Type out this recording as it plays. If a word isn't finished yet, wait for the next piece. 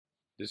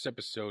This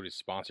episode is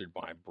sponsored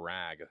by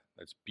Bragg.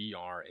 That's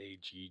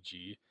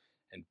B-R-A-G-G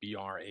and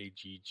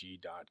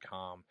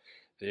BRAGG.com.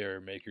 They are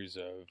makers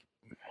of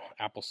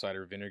apple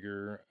cider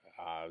vinegar,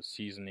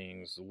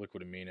 seasonings,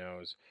 liquid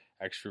aminos,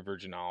 extra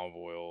virgin olive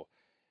oil,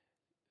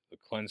 the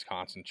cleanse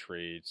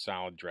concentrate,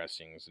 salad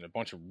dressings, and a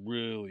bunch of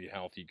really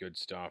healthy, good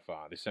stuff.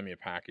 They sent me a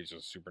package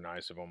that's super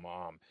nice of them.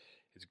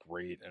 It's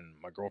great, and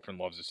my girlfriend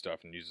loves this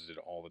stuff and uses it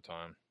all the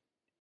time.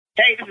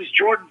 Hey, this is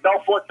Jordan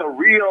Belfort, the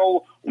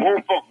real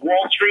Wolf of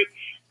Wall Street,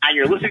 and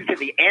you're listening to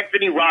the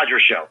Anthony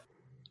Rogers Show.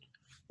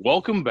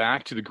 Welcome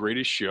back to the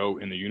greatest show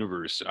in the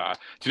universe.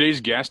 Today's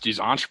guest is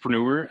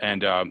entrepreneur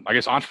and I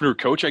guess entrepreneur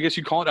coach, I guess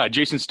you'd call it,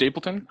 Jason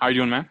Stapleton. How are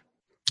you doing, man?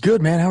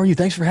 Good, man. How are you?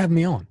 Thanks for having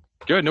me on.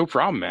 Good, no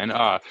problem, man.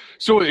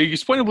 So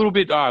explain a little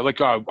bit,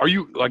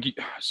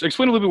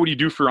 explain a little bit what you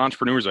do for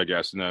entrepreneurs, I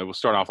guess, and we'll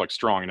start off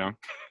strong, you know?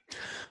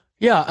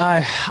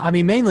 Yeah, I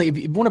mean, mainly, if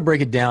you want to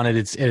break it down at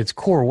its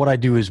core, what I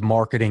do is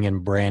marketing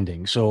and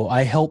branding. So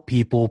I help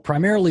people,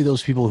 primarily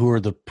those people who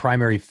are the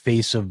primary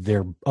face of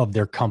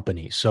their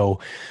company. So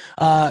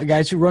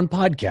guys who run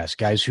podcasts,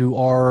 guys who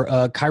are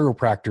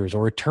chiropractors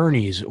or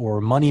attorneys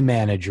or money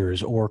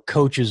managers or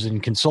coaches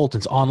and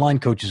consultants, online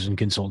coaches and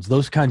consultants,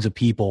 those kinds of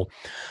people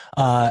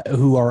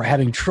who are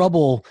having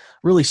trouble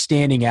really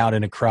standing out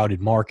in a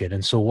crowded market.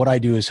 And so what I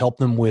do is help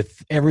them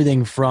with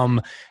everything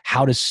from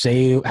how to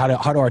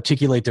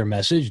articulate their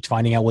message,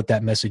 finding out what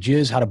that message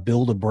is, how to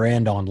build a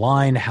brand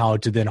online, how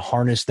to then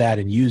harness that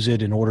and use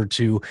it in order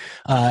to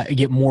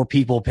get more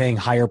people paying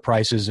higher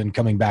prices and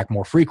coming back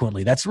more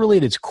frequently. That's really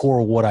at its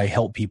core what I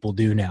help people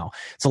do now.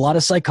 It's a lot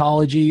of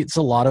psychology. It's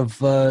a lot of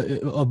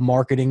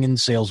marketing and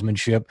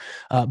salesmanship.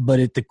 But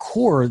at the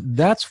core,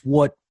 that's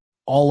what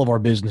all of our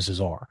businesses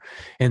are.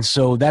 And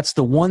so that's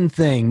the one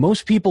thing.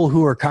 Most people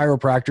who are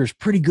chiropractors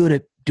pretty good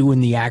at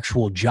doing the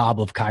actual job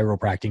of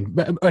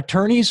chiropractic.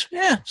 Attorneys,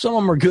 some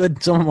of them are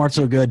good, some of them aren't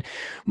so good.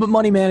 But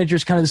money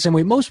managers, kind of the same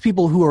way. Most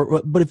people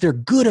but if they're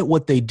good at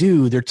what they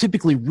do, they're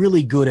typically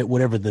really good at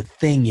whatever the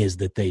thing is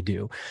that they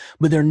do.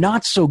 But they're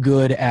not so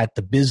good at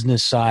the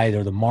business side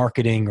or the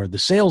marketing or the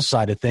sales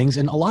side of things.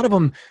 And a lot of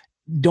them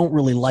don't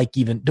even like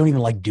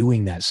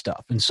doing that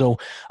stuff. And so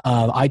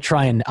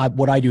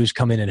what I do is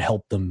come in and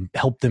help them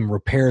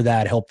repair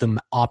that, help them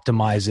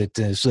optimize it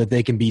so that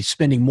they can be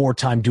spending more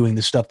time doing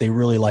the stuff they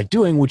really like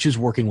doing, which is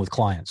working with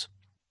clients.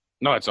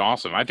 No, it's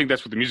awesome. I think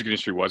that's what the music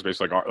industry was,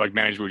 basically. Like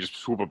management would just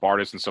swoop up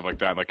artists and stuff like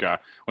that. Like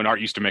when art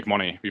used to make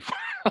money before.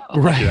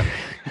 Right.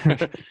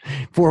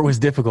 Before it was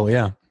difficult.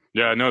 Yeah.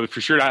 Yeah, no,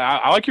 for sure.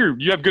 I like you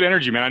have good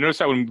energy, man. I noticed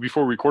that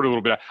before we recorded a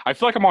little bit. I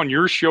feel like I'm on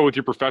your show with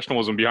your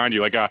professionalism behind you.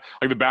 Like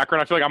the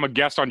background, I feel like I'm a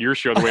guest on your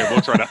show the way it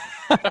looks right now.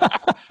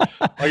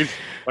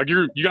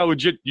 you got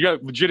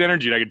legit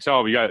energy, and I can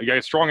tell. You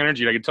got strong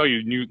energy, and I can tell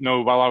you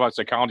know a lot about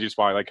psychology just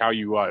by like how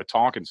you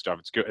talk and stuff.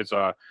 It's good.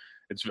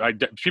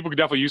 People could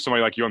definitely use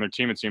somebody like you on their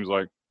team, it seems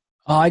like.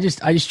 Oh, I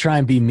just try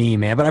and be me,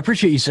 man. But I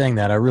appreciate you saying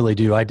that. I really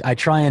do. I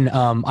try and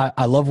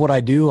I love what I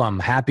do. I'm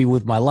happy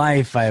with my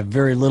life. I have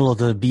very little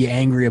to be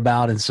angry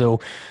about, and so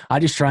I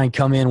just try and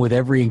come in with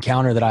every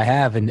encounter that I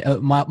have. And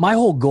my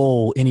whole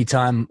goal,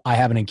 anytime I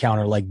have an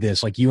encounter like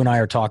this, like you and I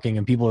are talking,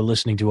 and people are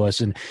listening to us,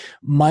 and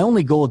my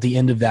only goal at the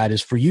end of that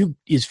is for you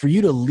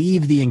to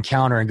leave the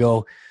encounter and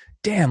go,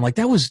 damn, like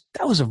that was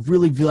a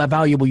really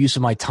valuable use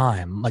of my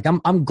time. Like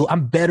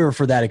I'm better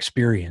for that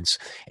experience.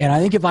 And I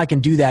think if I can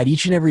do that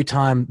each and every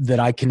time that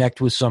I connect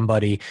with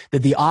somebody, that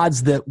the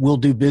odds that we'll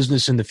do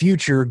business in the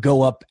future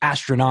go up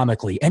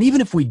astronomically. And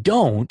even if we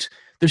don't,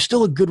 there's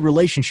still a good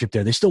relationship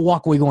there. They still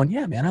walk away going,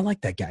 yeah, man, I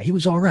like that guy. He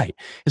was all right.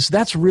 And so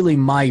that's really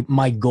my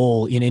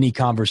goal in any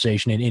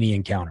conversation, in any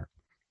encounter.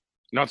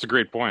 No, it's a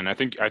great point. I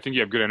think you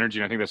have good energy,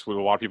 and I think that's what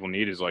a lot of people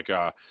need is like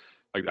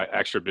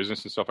extra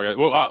business and stuff like that.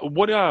 Well,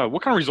 what kind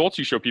of results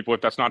do you show people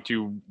if that's not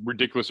too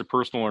ridiculous or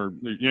personal, or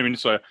you know what I mean?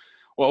 It's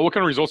what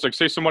kind of results? Like,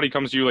 say somebody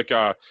comes to you like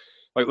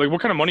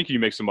what kind of money can you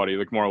make somebody,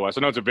 like, more or less?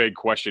 I know it's a vague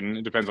question.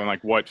 It depends on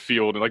like what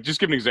field. Like, just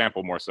give an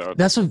example more so.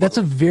 That's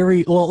a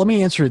very well. Let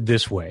me answer it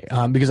this way,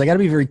 because I got to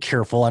be very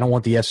careful. I don't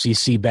want the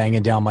FCC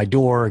banging down my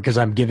door because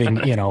I'm giving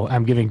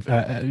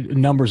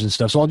numbers and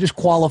stuff. So I'll just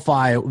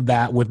qualify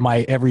that with my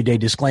everyday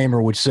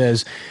disclaimer, which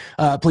says,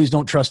 please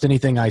don't trust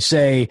anything I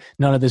say.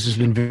 None of this has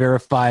been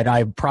verified.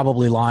 I'm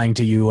probably lying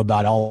to you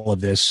about all of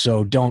this.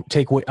 So don't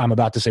take what I'm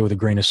about to say with a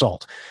grain of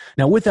salt.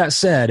 Now, with that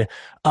said,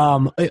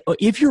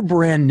 if you're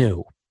brand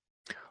new,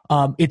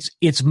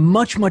 it's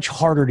much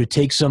harder to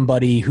take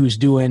somebody who's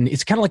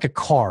it's kind of like a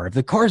car. If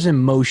the car's in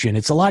motion,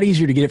 it's a lot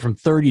easier to get it from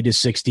 30 to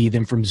 60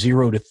 than from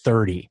 0 to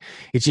 30.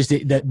 It's just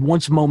that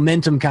once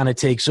momentum kind of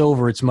takes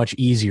over, it's much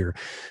easier.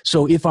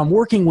 So if I'm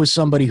working with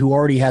somebody who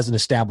already has an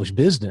established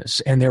business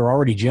and they're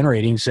already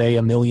generating, say,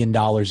 $1 million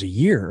a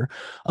year,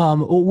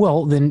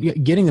 well, then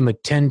getting them a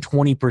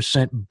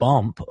 10-20%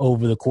 bump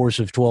over the course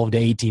of 12 to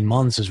 18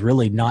 months is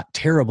really not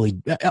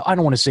terribly, I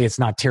don't want to say it's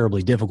not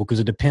terribly difficult because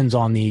it depends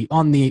on the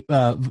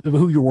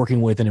who you're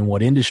working with and in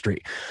what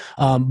industry.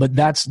 But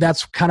that's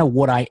kind of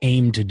what I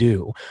aim to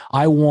do.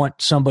 I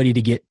want somebody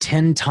to get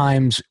 10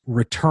 times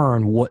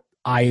return what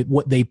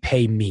what they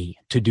pay me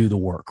to do the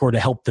work or to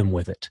help them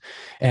with it.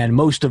 And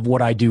most of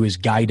what I do is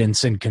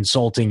guidance and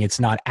consulting. It's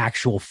not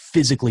actual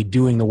physically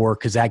doing the work,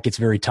 because that gets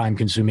very time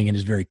consuming and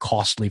is very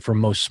costly for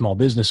most small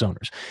business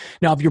owners.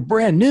 Now, if you're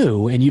brand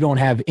new and you don't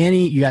have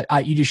any, you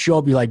just show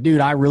up, you're like,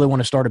 dude, I really want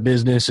to start a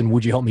business, and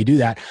would you help me do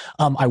that?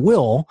 I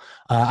will.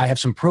 I have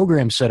some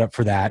programs set up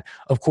for that.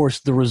 Of course,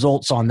 the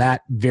results on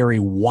that vary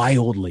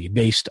wildly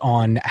based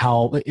on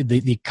how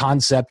the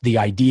concept, the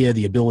idea,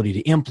 the ability to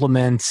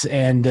implement,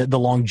 and the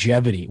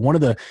longevity. One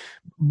of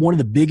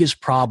the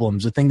biggest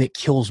problems, the thing that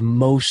kills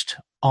most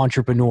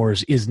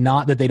entrepreneurs, is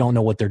not that they don't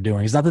know what they're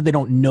doing. It's not that they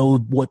don't know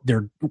what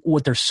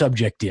their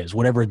subject is,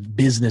 whatever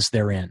business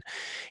they're in.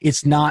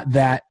 It's not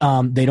that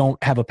they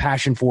don't have a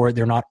passion for it.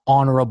 They're not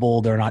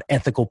honorable. They're not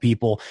ethical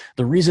people.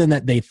 The reason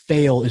that they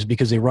fail is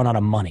because they run out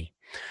of money.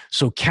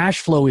 So cash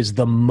flow is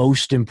the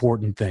most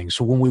important thing.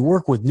 So when we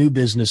work with new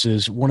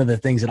businesses, one of the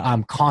things that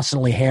I'm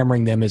constantly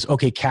hammering them is,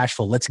 okay, cash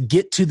flow, let's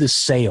get to the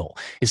sale.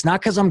 It's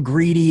not because I'm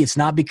greedy. It's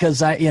not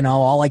because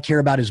all I care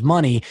about is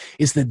money.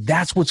 It's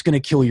that's what's going to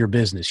kill your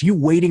business. You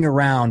waiting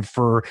around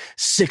for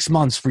 6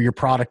 months for your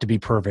product to be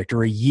perfect,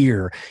 or a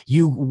year,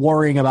 you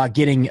worrying about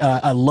getting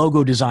a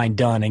logo design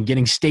done and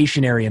getting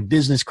stationery and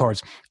business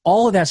cards.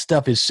 All of that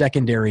stuff is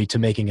secondary to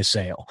making a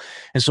sale.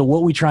 And so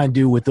what we try and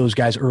do with those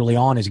guys early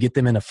on is get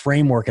them in a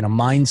framework and a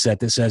mindset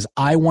that says,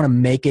 I want to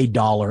make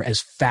 $1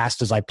 as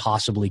fast as I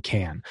possibly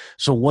can.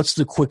 So what's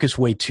the quickest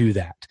way to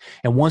that?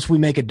 And once we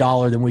make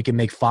 $1, then we can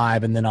make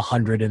 5, and then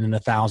 100, and then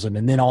 1,000.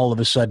 And then all of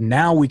a sudden,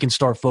 now we can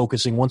start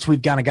focusing. Once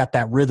we've kind of got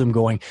that rhythm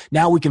going,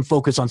 now we can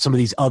focus on some of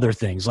these other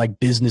things like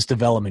business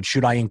development.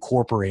 Should I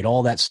incorporate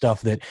all that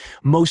stuff that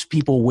most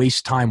people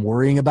waste time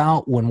worrying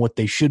about, when what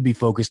they should be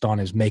focused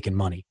on is making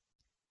money?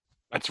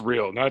 That's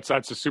real. That's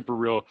a super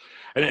real.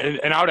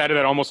 And I would add to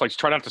that, almost like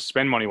try not to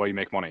spend money while you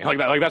make money. Like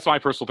that. Like that's my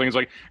personal thing.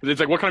 It's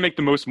like what can I make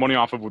the most money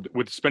off of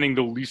with spending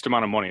the least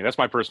amount of money? That's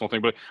my personal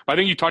thing. But I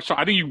think you touched on.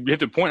 I think you hit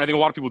the point. I think a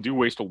lot of people do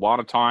waste a lot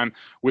of time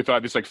with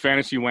this like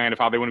fantasy land of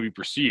how they want to be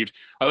perceived.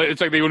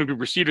 It's like they want to be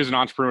perceived as an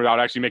entrepreneur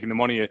without actually making the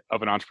money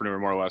of an entrepreneur,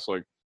 more or less.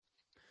 Like.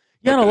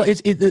 Yeah, no,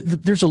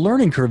 there's a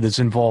learning curve that's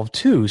involved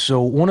too.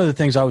 So one of the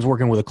things I was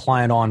working with a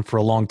client on for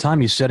a long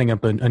time, he's setting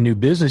up a new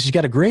business. He's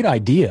got a great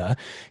idea.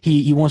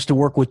 He wants to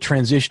work with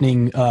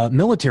transitioning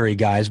military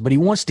guys, but he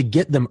wants to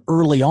get them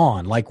early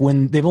on, like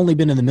when they've only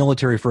been in the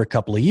military for a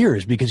couple of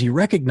years, because he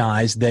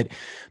recognized that,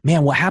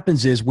 man, what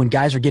happens is when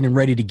guys are getting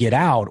ready to get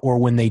out, or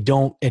when they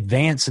don't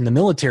advance in the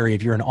military,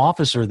 if you're an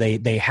officer,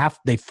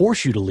 they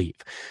force you to leave.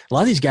 A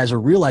lot of these guys are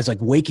realize,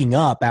 like, waking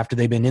up after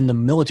they've been in the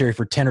military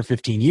for 10 or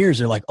 15 years,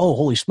 they're like, oh,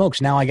 holy smokes,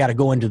 now I got to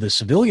go into the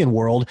civilian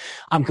world.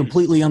 I'm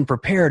completely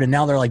unprepared. And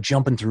now they're like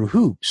jumping through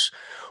hoops.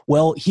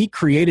 Well, he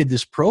created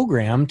this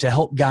program to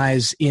help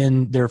guys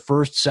in their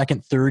first,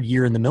 second, third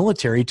year in the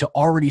military to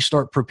already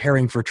start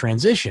preparing for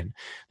transition.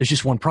 There's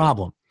just one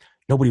problem.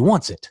 Nobody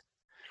wants it.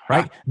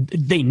 Right?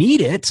 They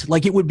need it.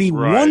 Like, it would be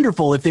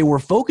wonderful if they were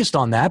focused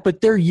on that, but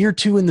they're year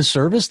 2 in the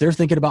service. They're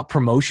thinking about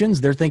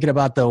promotions. They're thinking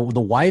about the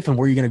wife and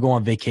where you're going to go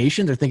on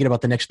vacation. They're thinking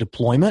about the next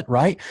deployment,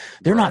 right?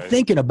 They're not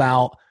thinking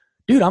about,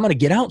 dude, I'm going to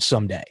get out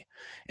someday.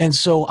 And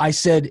so I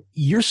said,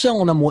 you're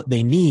selling them what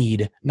they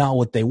need, not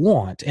what they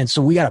want. And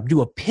so we got to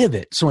do a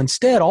pivot. So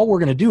instead, all we're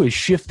going to do is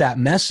shift that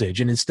message.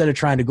 And instead of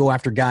trying to go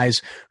after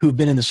guys who've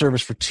been in the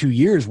service for 2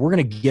 years, we're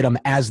going to get them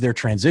as they're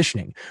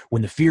transitioning.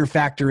 When the fear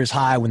factor is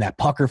high, when that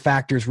pucker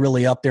factor is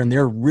really up there and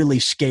they're really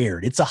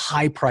scared, it's a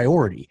high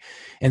priority.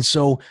 And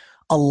so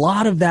a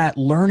lot of that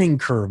learning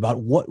curve about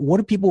what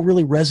do people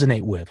really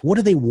resonate with? What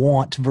do they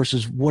want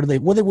versus what are they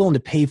willing to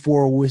pay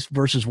for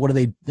versus what are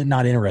they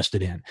not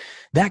interested in?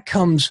 That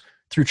comes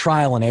through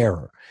trial and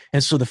error.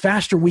 And so the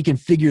faster we can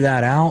figure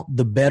that out,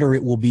 the better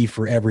it will be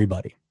for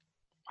everybody.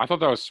 I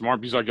thought that was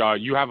smart because, like,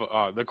 you have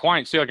the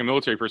client, say like a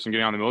military person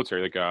getting out of the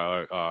military, like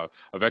a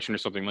veteran or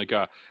something, like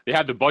they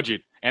had the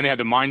budget and they had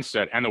the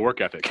mindset and the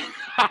work ethic.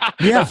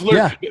 That's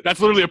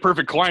literally a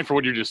perfect client for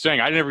what you're just saying.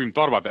 I never even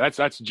thought about that.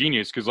 That's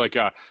genius because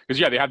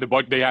they had the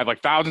budget, they had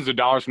like thousands of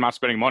dollars from not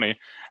spending money,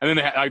 and then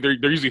they had, like,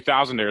 they're usually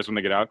thousandaires when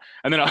they get out,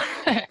 and then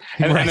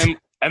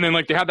and then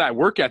like they had that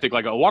work ethic.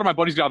 Like, a lot of my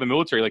buddies got out of the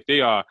military, like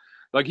they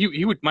like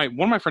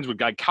one of my friends would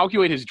like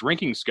calculate his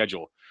drinking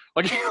schedule.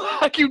 Like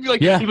he'd be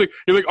like, he'd be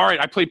like, all right,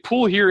 I play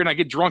pool here and I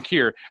get drunk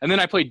here, and then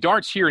I play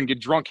darts here and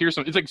get drunk here.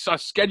 So it's like a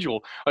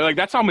schedule. Like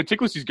that's how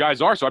meticulous these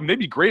guys are. So I mean, they'd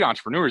be great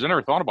entrepreneurs. I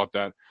never thought about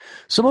that.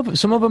 Some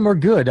of them are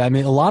good. I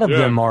mean, a lot of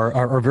them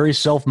are very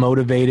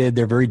self-motivated.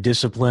 They're very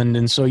disciplined,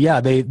 and so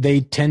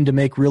they tend to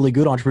make really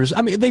good entrepreneurs.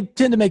 I mean, they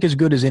tend to make as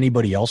good as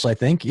anybody else. I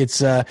think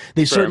it's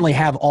they certainly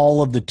have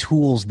all of the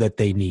tools that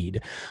they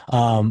need.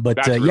 Some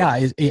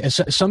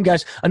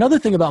guys. Another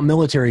thing about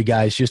military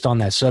guys, just on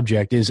that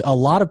subject, is a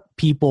lot of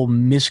people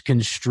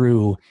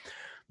misconstrue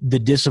the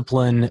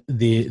discipline,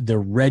 the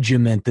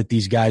regiment that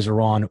these guys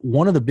are on,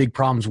 one of the big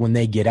problems when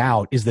they get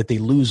out is that they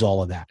lose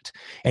all of that.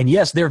 And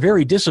yes, they're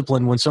very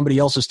disciplined when somebody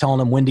else is telling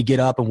them when to get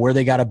up and where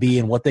they got to be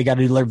and what they got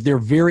to do. They're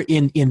very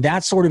in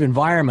that sort of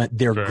environment.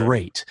 They're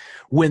great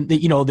when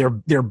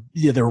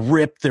they're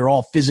ripped, they're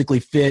all physically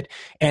fit,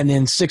 and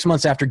then 6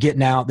 months after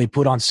getting out, they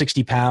put on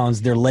 60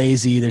 pounds. They're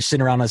lazy. They're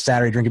sitting around on a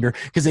Saturday drinking beer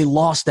because they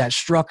lost that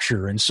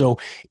structure. And so,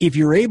 if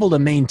you're able to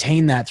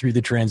maintain that through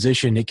the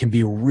transition, it can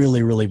be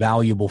really, really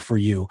valuable for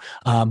you.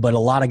 But a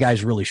lot of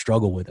guys really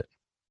struggle with it.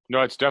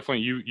 No, it's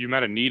definitely you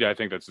met a need. I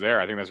think that's there.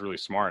 I think that's really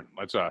smart.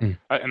 That's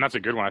and that's a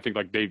good one. I think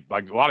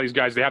like a lot of these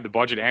guys, they have the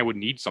budget and would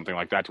need something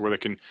like that to where they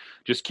can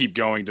just keep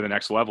going to the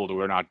next level. To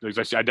where not, I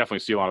definitely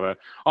see a lot of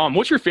that.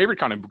 What's your favorite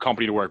kind of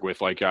company to work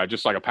with? Like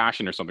just like a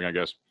passion or something, I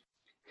guess.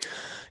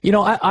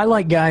 I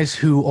like guys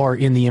who are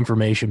in the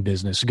information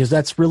business because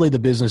that's really the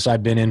business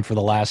I've been in for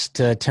the last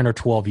 10 or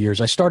 12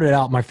 years. I started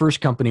out, my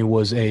first company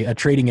was a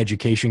trading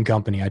education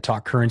company. I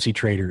taught currency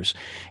traders,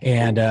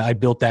 and I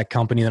built that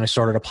company. Then I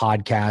started a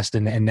podcast,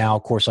 and now,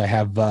 of course, I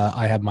have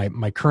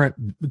my current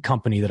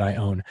company that I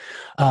own,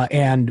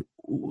 and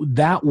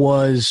that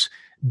was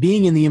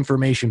being in the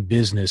information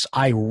business.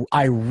 I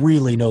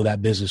really know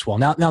that business well.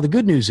 Now the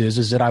good news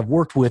is that I've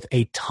worked with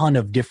a ton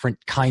of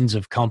different kinds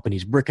of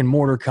companies, brick and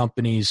mortar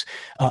companies,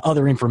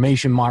 other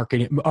information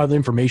marketing, other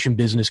information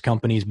business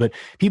companies, but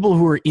people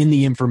who are in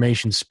the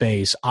information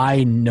space,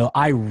 I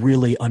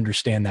really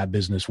understand that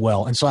business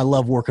well. And so I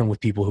love working with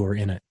people who are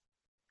in it.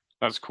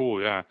 That's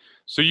cool. Yeah.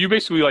 So you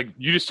basically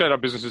you just set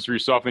up businesses for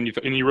yourself and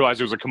you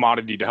realized it was a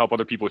commodity to help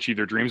other people achieve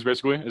their dreams,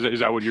 basically. Is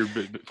that what your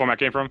format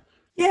came from?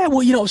 Yeah,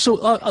 well, so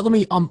let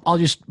me, I'll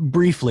just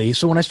briefly.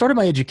 So when I started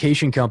my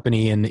education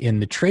company in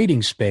the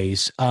trading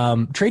space,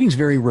 trading's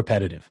very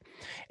repetitive.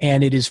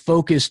 And it is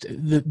focused,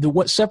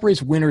 what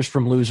separates winners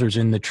from losers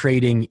in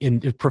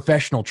the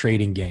professional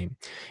trading game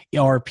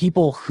are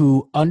people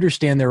who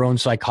understand their own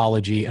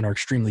psychology and are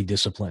extremely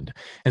disciplined.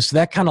 And so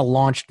that kind of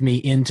launched me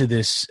into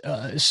this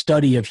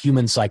study of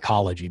human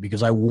psychology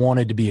because I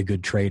wanted to be a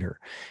good trader.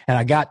 And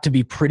I got to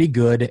be pretty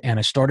good, and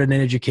I started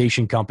an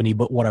education company.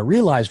 But what I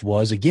realized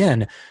was,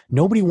 again,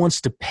 nobody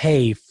wants to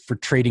pay for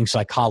trading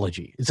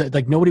psychology. It's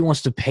like nobody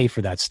wants to pay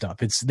for that stuff.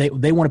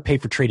 They want to pay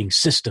for trading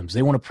systems.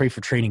 They want to pay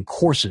for trading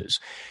courses.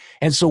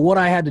 And so what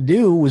I had to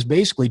do was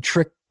basically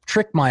trick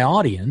my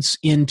audience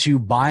into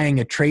buying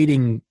a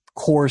trading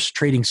course,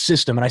 trading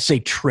system. And I say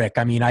trick,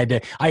 I mean, I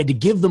had to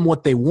give them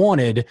what they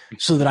wanted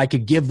so that I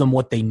could give them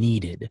what they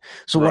needed.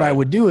 So what I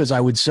would do is I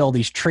would sell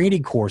these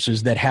trading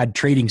courses that had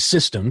trading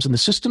systems, and the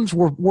systems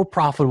were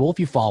profitable if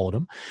you followed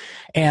them.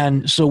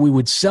 And so we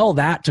would sell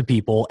that to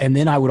people. And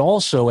then I would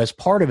also, as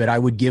part of it, I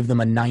would give them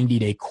a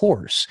 90-day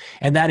course.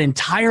 And that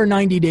entire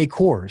 90-day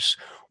course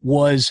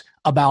was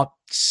about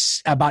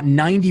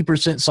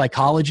 90%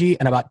 psychology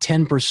and about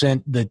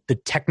 10% the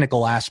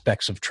technical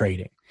aspects of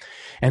trading.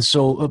 And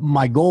so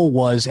my goal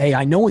was, hey,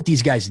 I know what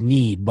these guys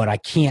need, but I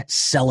can't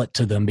sell it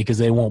to them because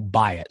they won't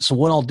buy it. So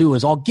what I'll do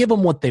is I'll give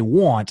them what they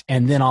want,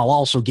 and then I'll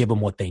also give them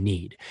what they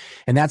need.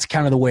 And that's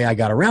kind of the way I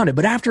got around it.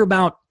 But after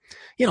about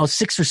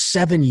 6 or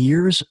 7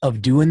 years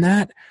of doing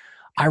that,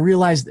 I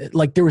realized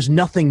that, there was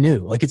nothing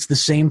new. It's the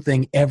same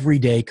thing every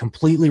day,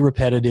 completely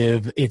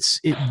repetitive.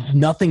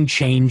 Nothing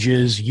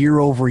changes year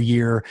over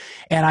year.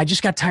 And I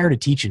just got tired of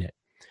teaching it.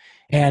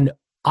 And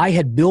I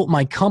had built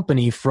my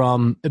company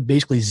from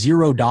basically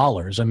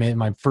 $0. I mean,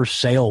 my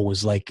first sale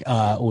was like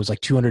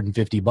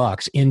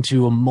 $250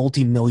 into a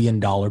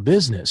multi-million-dollar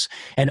business,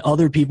 and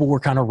other people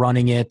were kind of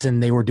running it,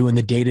 and they were doing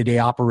the day-to-day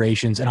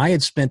operations. And I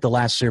had spent the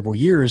last several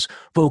years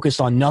focused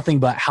on nothing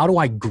but how do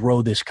I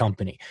grow this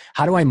company?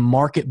 How do I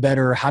market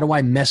better? How do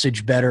I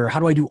message better?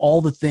 How do I do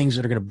all the things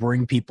that are going to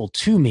bring people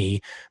to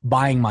me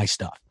buying my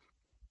stuff?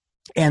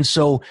 And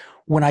so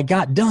when I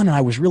got done and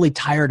I was really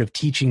tired of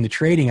teaching the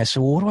trading, I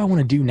said, well, what do I want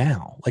to do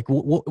now?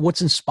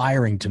 What's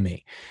inspiring to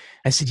me?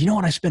 I said, you know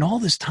what? I spent all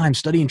this time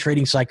studying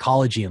trading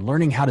psychology and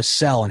learning how to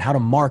sell and how to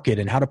market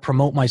and how to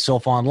promote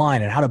myself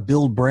online and how to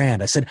build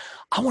brand. I said,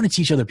 I want to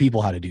teach other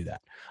people how to do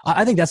that.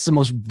 I think that's the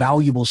most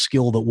valuable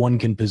skill that one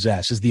can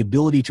possess, is the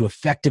ability to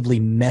effectively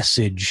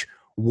message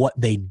what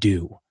they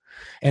do.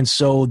 And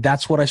so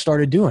that's what I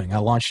started doing. I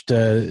launched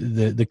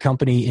the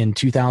company in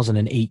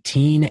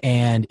 2018,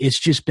 and it's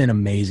just been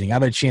amazing.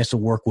 I've had a chance to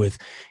work with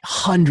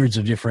hundreds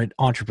of different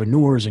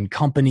entrepreneurs and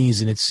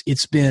companies, and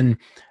it's been.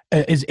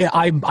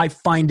 I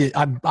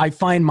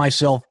find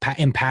myself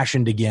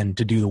impassioned again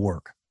to do the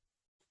work.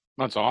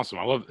 That's awesome.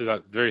 I love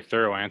that. Very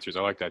thorough answers.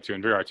 I like that too,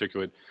 and very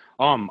articulate.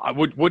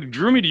 What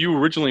drew me to you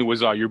originally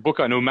was your book,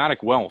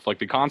 Nomadic Wealth.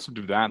 The concept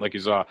of that,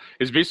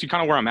 is basically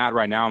kind of where I'm at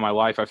right now in my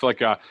life. I feel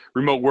like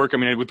remote work. I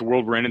mean, with the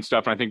world we're in and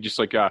stuff. And I think just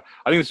I think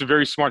it's a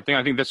very smart thing.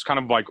 I think that's kind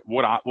of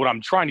what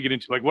I'm trying to get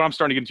into, what I'm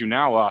starting to get into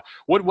now.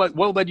 What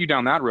led you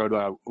down that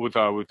road with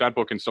that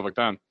book and stuff like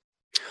that?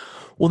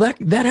 Well,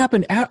 that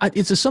happened.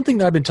 It's something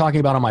that I've been talking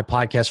about on my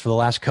podcast for the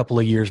last couple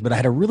of years, but I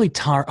had a really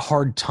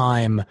hard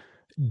time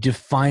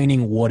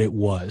defining what it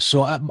was.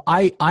 So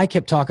I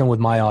kept talking with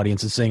my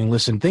audience and saying,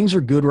 listen, things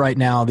are good right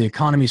now. The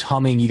economy's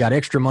humming. You got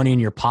extra money in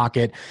your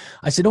pocket.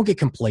 I said, don't get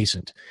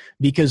complacent,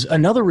 because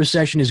another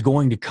recession is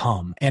going to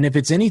come. And if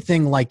it's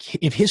anything like,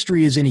 if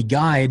history is any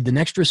guide, the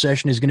next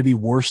recession is going to be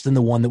worse than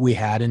the one that we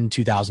had in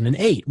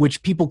 2008,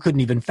 which people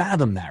couldn't even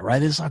fathom that,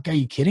 right? It's like, are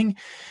you kidding?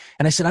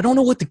 And I said, I don't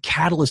know what the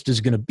catalyst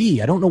is going to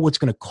be. I don't know what's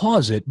going to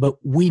cause it, but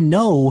we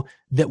know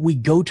that we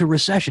go to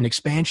recession.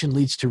 Expansion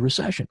leads to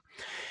recession.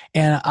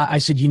 And I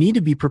said, you need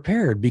to be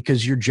prepared,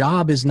 because your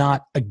job is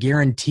not a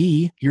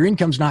guarantee. Your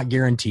income's not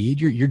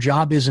guaranteed. Your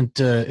job isn't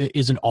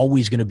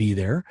always going to be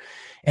there.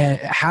 And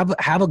have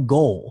a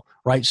goal,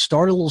 right?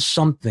 Start a little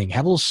something,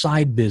 have a little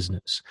side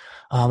business.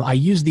 I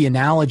used the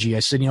analogy.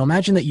 I said,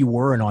 imagine that you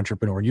were an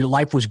entrepreneur and your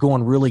life was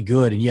going really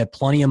good and you had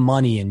plenty of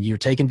money and you're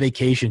taking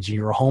vacations and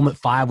you're home at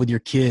 5 with your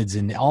kids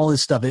and all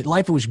this stuff.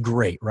 Life was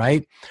great,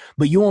 right?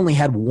 But you only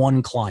had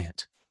one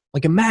client.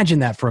 Like, imagine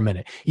that for a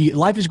minute.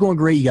 Life is going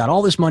great. You got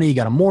all this money. You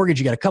got a mortgage.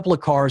 You got a couple of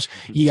cars.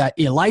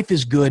 Life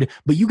is good,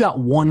 but you got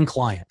one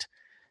client.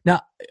 Now,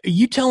 are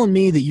you telling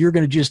me that you're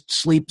going to just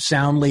sleep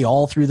soundly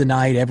all through the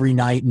night, every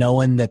night,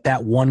 knowing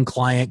that one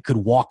client could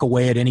walk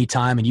away at any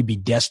time and you'd be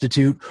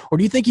destitute? Or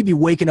do you think you'd be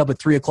waking up at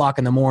 3 o'clock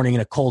in the morning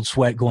in a cold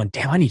sweat going,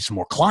 damn, I need some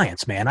more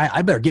clients, man.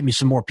 I better get me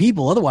some more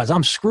people. Otherwise,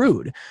 I'm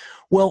screwed.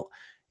 Well,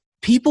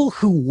 people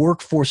who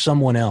work for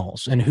someone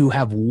else and who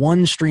have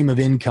one stream of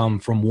income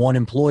from one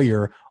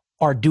employer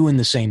are doing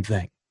the same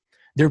thing.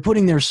 They're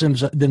putting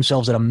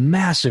themselves at a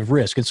massive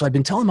risk. And so I've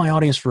been telling my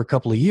audience for a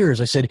couple of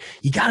years, I said,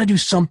 you got to do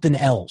something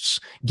else.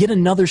 Get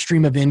another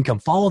stream of income.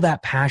 Follow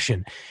that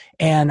passion.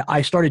 And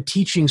I started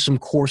teaching some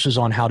courses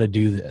on how to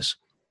do this.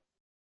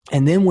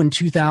 And then when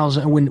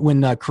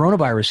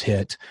coronavirus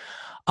hit,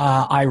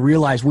 I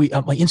realized we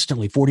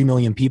instantly 40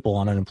 million people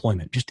on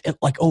unemployment, just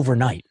like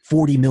overnight,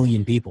 40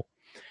 million people.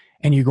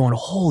 And you're going,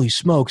 holy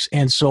smokes.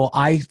 And so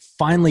I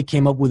finally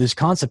came up with this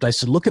concept. I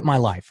said, look at my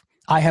life.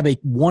 I have a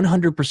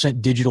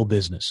 100% digital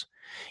business.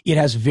 It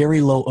has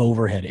very low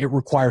overhead. It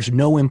requires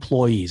no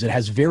employees. It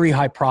has very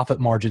high profit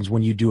margins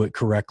when you do it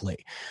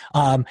correctly.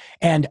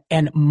 And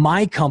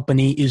my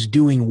company is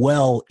doing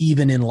well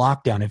even in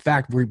lockdown. In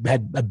fact, we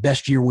had the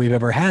best year we've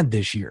ever had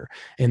this year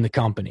in the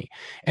company.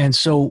 And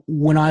so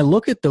when I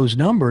look at those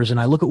numbers and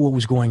I look at what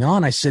was going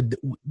on, I said,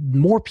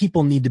 more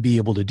people need to be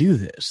able to do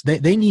this.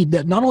 They need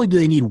that. Not only do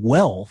they need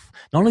wealth,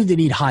 not only do they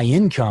need high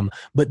income,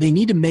 but they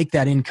need to make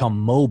that income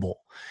mobile.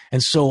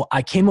 And so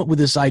I came up with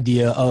this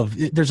idea of,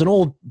 there's an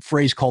old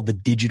phrase called the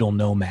digital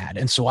nomad.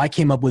 And so I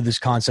came up with this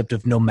concept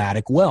of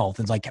nomadic wealth.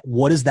 It's like,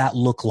 what does that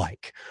look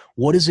like?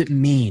 What does it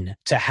mean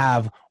to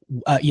have,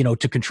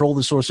 to control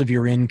the source of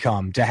your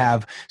income, to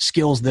have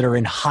skills that are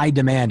in high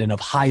demand and of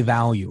high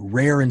value,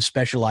 rare and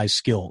specialized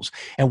skills?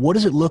 And what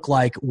does it look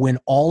like when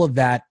all of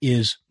that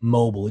is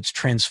mobile? It's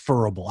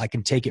transferable. I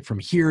can take it from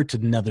here to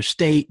another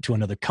state, to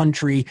another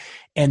country,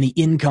 and the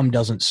income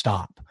doesn't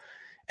stop.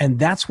 And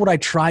that's what I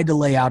tried to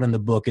lay out in the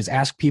book, is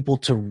ask people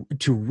to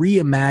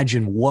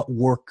reimagine what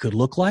work could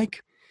look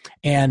like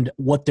and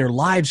what their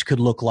lives could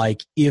look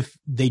like if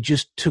they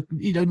just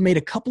made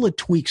a couple of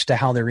tweaks to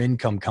how their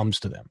income comes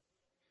to them.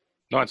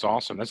 No, that's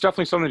awesome. That's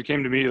definitely something that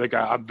came to me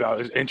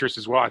about interest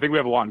as well. I think we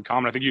have a lot in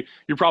common. I think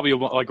you're probably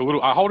like a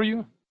little, how old are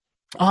you?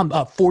 I'm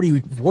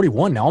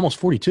 41 now, almost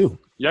 42.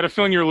 Yeah, I had a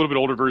feeling you're a little bit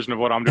older version of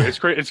what I'm doing.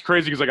 It's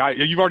crazy because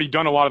you've already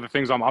done a lot of the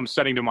things I'm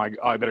setting to my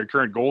that are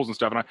current goals and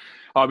stuff. And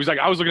I was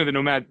looking at the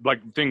nomad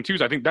thing too.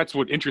 So I think that's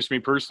what interests me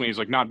personally, is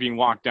not being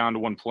locked down to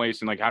one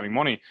place and having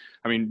money.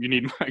 I mean, you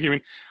need. I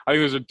think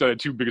those are the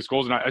two biggest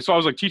goals. And I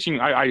was teaching.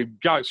 I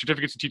got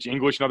certificates to teach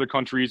English in other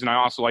countries, and I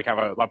also have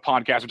a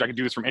podcast, which I can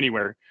do this from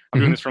anywhere. I'm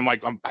doing this from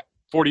I'm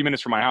 40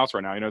 minutes from my house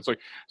right now. It's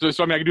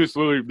so I mean, I can do this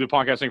literally the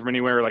podcasting from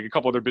anywhere, a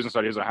couple other business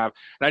ideas I have.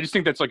 And I just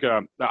think that's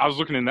I was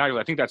looking in that.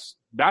 I think that's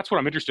what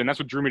I'm interested in. That's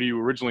what drew me to you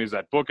originally, is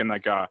that book and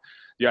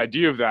the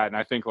idea of that. And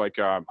I think I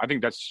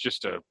think that's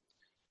just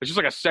it's just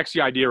a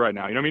sexy idea right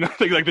now. You know what I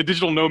mean? I think the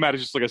digital nomad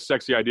is just a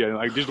sexy idea.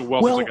 Digital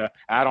wealth is an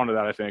add-on to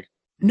that, I think.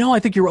 No,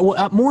 I think you're right.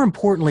 Well, more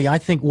importantly, I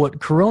think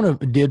what Corona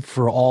did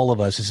for all of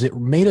us is it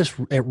made us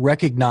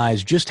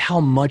recognize just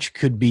how much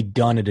could be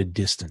done at a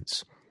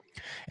distance.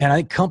 And I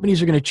think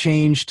companies are going to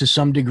change to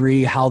some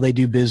degree how they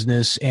do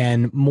business,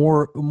 and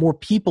more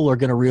people are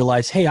going to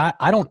realize, hey,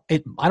 I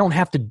don't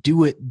have to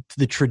do it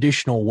the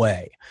traditional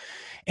way.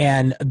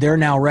 And they're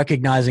now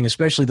recognizing,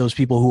 especially those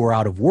people who are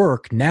out of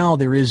work, now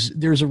there's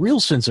a real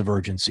sense of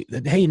urgency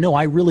that, hey, no,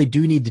 I really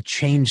do need to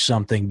change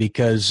something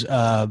because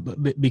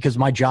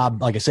my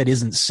job, like I said,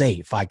 isn't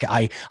safe.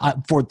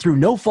 Through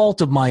no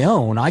fault of my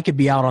own, I could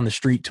be out on the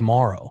street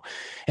tomorrow.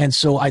 And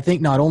so I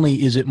think not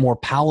only is it more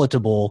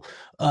palatable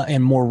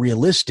and more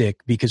realistic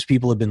because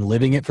people have been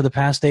living it for the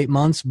past 8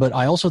 months. But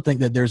I also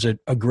think that there's a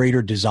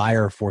greater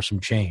desire for some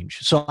change.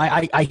 So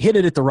I hit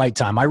it at the right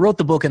time. I wrote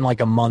the book in like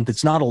a month.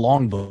 It's not a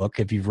long book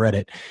if you've read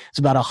it. It's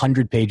about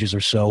 100 pages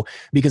or so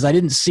because I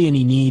didn't see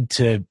any need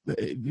to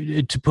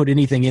put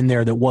anything in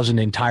there that wasn't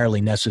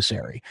entirely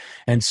necessary.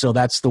 And so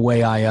that's the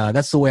way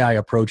I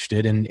approached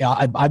it. And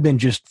I've been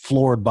just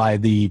floored by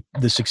the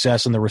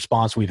success and the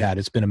response we've had.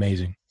 It's been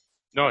amazing.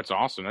 No, it's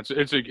awesome.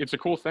 It's a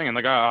cool thing, and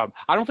like I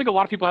don't think a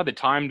lot of people had the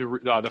time to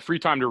the free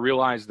time to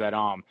realize that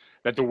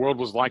that the world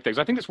was like that. 'Cause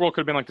I think this world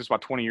could have been like this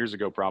about 20 years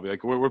ago, probably,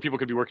 like where people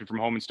could be working from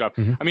home and stuff.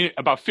 Mm-hmm. I mean,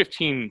 about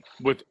 15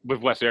 with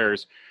less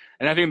errors.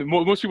 And I think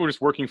most people were just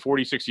working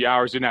 40, 60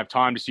 hours, didn't have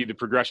time to see the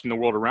progression in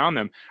the world around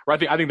them. Or I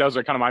think that was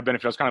like kind of my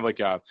benefit. I was kind of like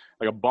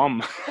a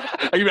bum.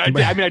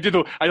 I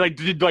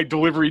did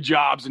delivery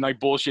jobs and like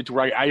bullshit to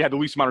where I had the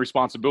least amount of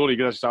responsibility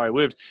because that's how I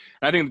lived.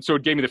 And I think so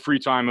it gave me the free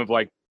time of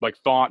like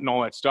thought and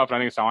all that stuff. And I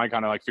think it's how I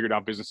kind of like figured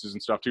out businesses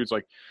and stuff too. It's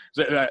like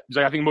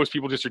I think most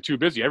people just are too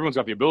busy. Everyone's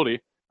got the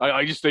ability.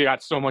 They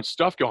got so much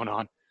stuff going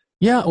on.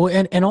 Yeah, well,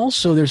 and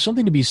also there's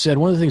something to be said.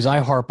 One of the things I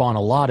harp on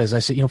a lot is I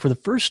say, for the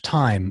first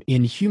time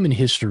in human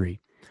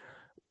history,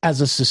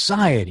 as a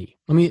society,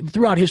 I mean,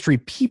 throughout history,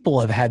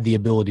 people have had the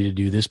ability to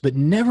do this, but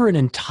never an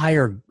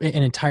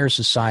entire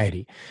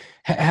society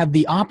have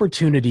the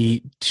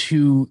opportunity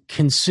to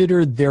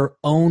consider their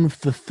own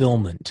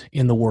fulfillment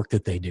in the work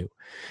that they do.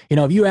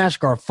 If you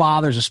ask our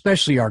fathers,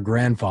 especially our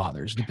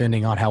grandfathers,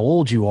 depending on how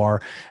old you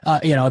are,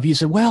 if you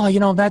said, well,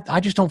 that I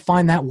just don't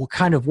find that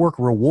kind of work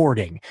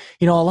rewarding.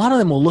 A lot of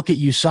them will look at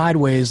you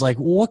sideways like,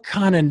 what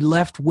kind of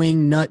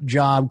left-wing nut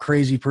job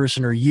crazy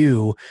person are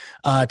you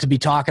to be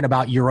talking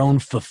about your own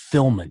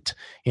fulfillment?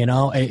 You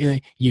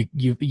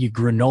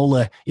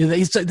granola.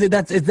 It's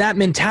that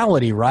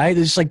mentality, right?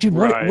 It's like, dude,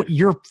 right. what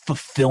your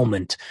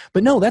fulfillment?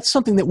 But no, that's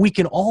something that we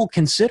can all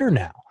consider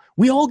now.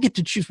 We all get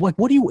to choose, like,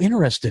 what are you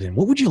interested in?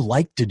 What would you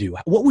like to do?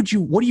 What do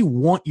you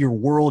want your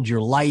world,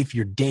 your life,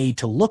 your day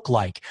to look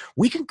like?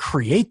 We can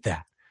create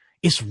that.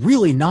 It's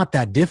really not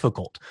that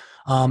difficult.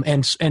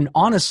 And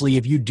honestly,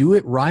 if you do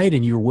it right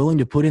and you're willing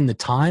to put in the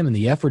time and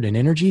the effort and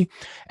energy,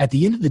 at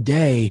the end of the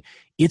day,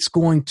 it's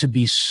going to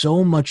be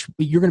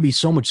you're going to be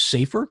so much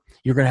safer.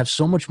 You're going to have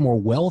so much more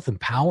wealth and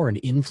power and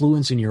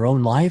influence in your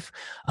own life.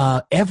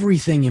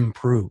 Everything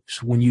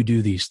improves when you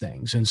do these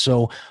things. And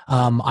so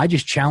I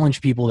just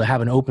challenge people to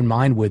have an open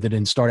mind with it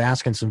and start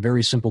asking some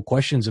very simple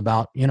questions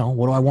about,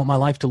 what do I want my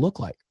life to look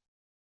like?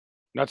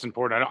 That's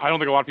important. I don't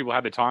think a lot of people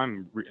had the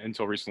time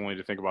until recently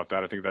to think about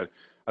that. I think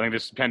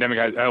this pandemic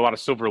had a lot of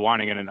silver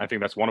lining in it, and I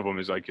think that's one of them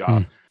is like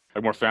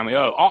more family.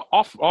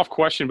 Off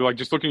question, but like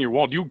just looking at your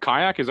wall, do you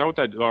kayak? Is that what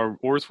that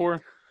oar is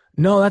for?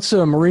 No, that's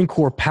a Marine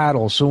Corps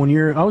paddle. So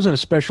I was in a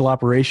special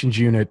operations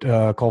unit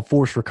called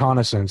Force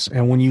Reconnaissance,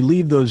 and when you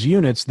leave those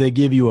units, they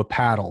give you a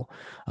paddle.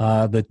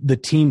 The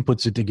team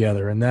puts it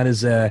together, and that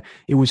is it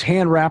was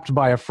hand wrapped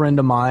by a friend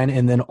of mine,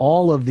 and then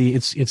all of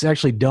it's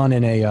actually done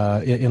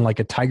in like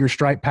a tiger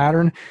stripe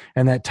pattern,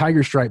 and that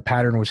tiger stripe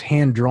pattern was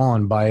hand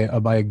drawn by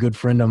a good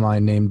friend of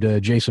mine named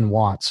Jason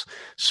Watts.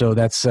 So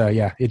that's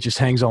it just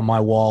hangs on my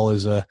wall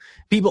as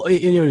people.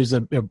 As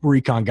a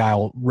recon guy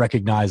will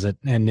recognize it,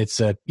 and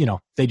it's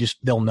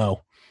they'll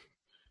know.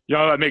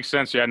 Yeah, that makes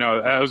sense. Yeah,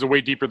 no, that was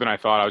way deeper than I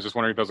thought. I was just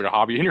wondering if that was like a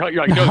hobby. And you're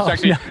like, no,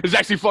 this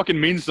actually fucking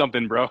means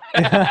something, bro.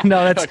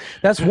 No,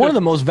 that's one of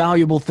the most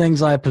valuable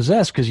things I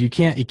possess because you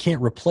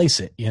can't replace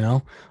it.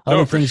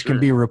 Other things can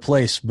be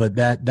replaced, but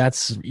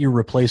that's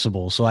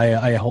irreplaceable. So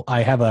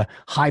I have a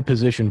high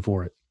position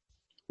for it.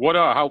 What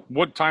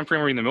time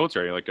frame were you in the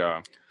military? Like,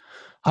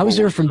 I was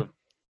there from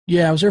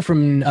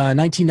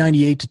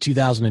 1998 to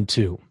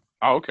 2002.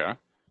 Oh, okay.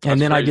 And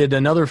then crazy. I did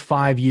another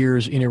 5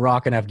 years in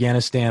Iraq and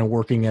Afghanistan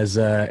working as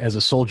a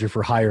soldier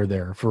for hire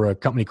there for a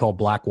company called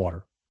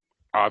Blackwater.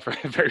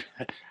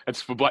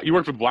 You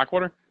worked with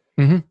Blackwater?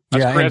 Mm-hmm.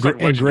 Yeah,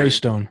 and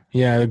Greystone.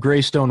 Yeah,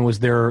 Greystone was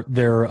their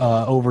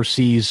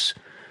overseas.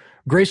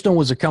 Greystone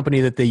was a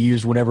company that they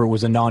used whenever it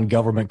was a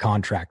non-government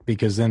contract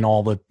because then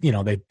all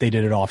they did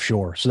it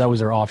offshore. So that was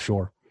their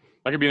offshore.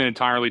 That could be an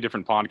entirely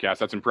different podcast.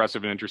 That's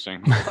impressive and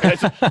interesting.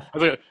 That's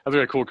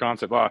a cool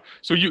concept.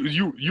 So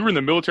you were in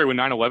the military when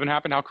 9/11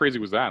 happened? How crazy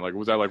was that? Like,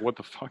 was that like, what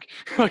the fuck?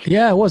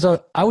 Yeah, it was.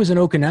 I was in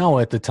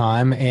Okinawa at the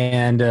time,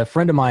 and a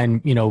friend of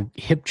mine,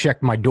 hip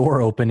checked my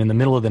door open in the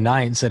middle of the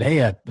night and said, "Hey,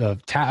 a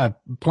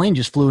plane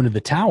just flew into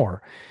the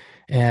tower."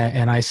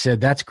 And I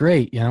said, "That's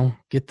great.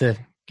 Get the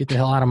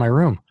hell out of my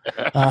room."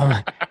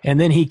 And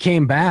then he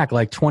came back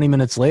like 20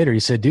 minutes later. He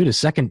said, "Dude, a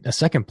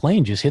second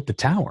plane just hit the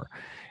tower."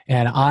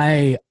 And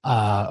I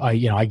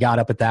got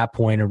up at that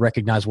point and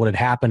recognized what had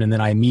happened. And then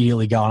I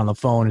immediately got on the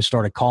phone and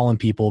started calling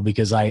people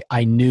because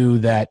I knew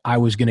that I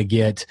was going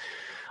to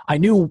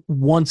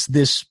once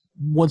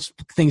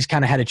things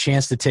kind of had a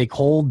chance to take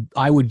hold,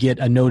 I would get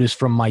a notice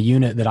from my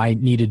unit that I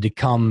needed to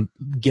come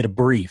get a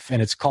brief.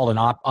 And it's called an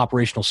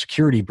operational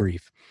security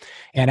brief.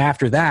 And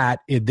after that,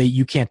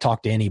 you can't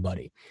talk to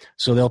anybody.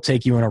 So they'll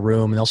take you in a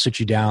room and they'll sit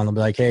you down. They'll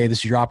be like, hey, this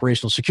is your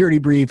operational security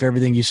brief.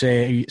 Everything you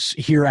say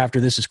here after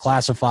this is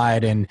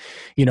classified. And,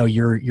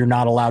 you're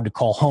not allowed to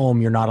call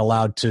home. You're not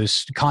allowed to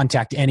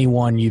contact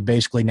anyone. You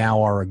basically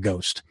now are a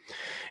ghost.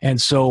 And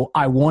so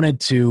I wanted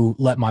to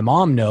let my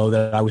mom know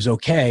that I was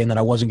okay and that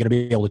I wasn't going to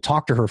be able to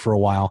talk to her for a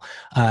while.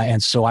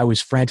 And so I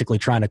was frantically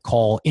trying to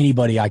call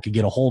anybody I could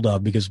get a hold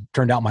of, because it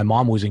turned out my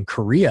mom was in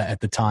Korea at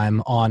the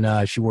time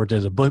she worked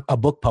as a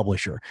book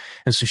publisher.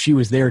 And so she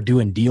was there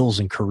doing deals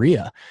in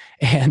Korea.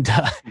 And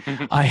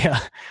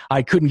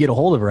I couldn't get a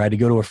hold of her. I had to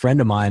go to a friend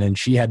of mine, and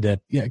she had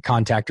to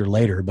contact her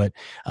later. But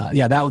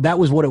that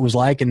was what it was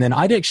like. And then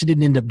I actually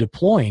didn't end up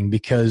deploying,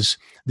 because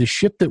the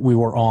ship that we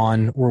were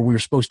on, where we were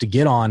supposed to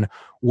get on,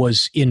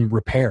 was in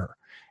repair.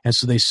 And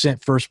so they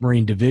sent 1st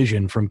Marine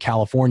Division from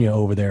California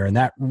over there, and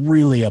that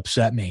really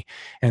upset me.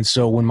 And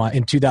so when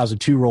in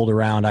 2002 rolled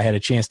around, I had a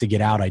chance to get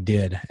out, I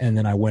did. And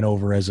then I went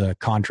over as a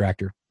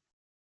contractor.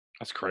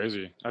 That's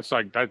crazy.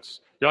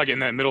 You're like in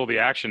the middle of the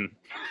action.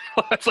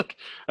 that's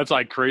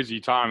like crazy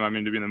time. I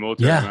mean, to be in the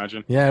military, yeah. I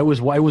imagine. Yeah, it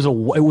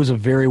was a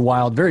very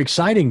wild, very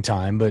exciting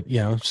time, but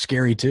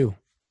scary too.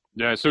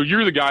 Yeah. So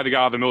you're the guy that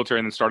got out of the military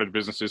and then started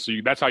businesses. So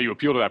that's how you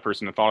appeal to that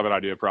person that thought of that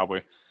idea,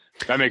 probably.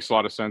 That makes a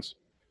lot of sense.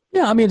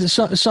 Yeah, I mean,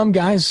 some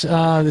guys,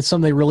 that's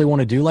something they really want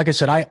to do. Like I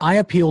said, I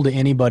appeal to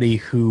anybody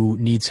who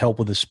needs help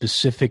with a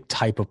specific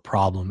type of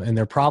problem. And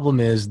their problem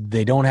is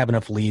they don't have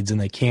enough leads and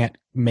they can't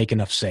make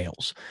enough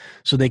sales.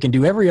 So they can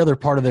do every other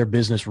part of their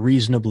business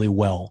reasonably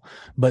well,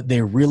 but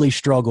they really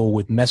struggle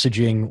with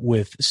messaging,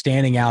 with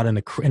standing out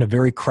in a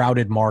very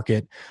crowded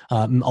market.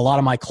 A lot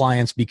of my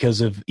clients, because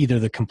of either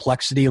the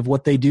complexity of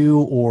what they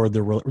do or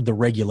the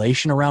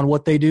regulation around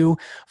what they do,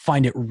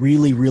 find it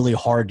really, really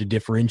hard to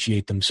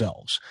differentiate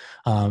themselves.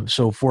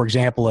 So for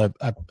example,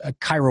 a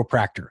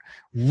chiropractor,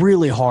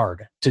 really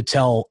hard to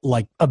tell,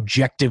 like,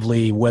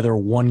 objectively whether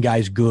one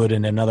guy's good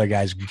and another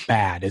guy's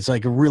bad. It's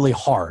like really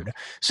hard.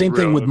 Same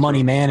thing with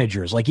money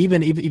managers. Like,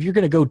 even if you're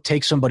going to go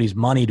take somebody's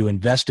money to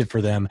invest it for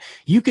them,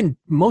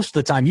 most of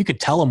the time you could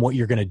tell them what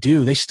you're going to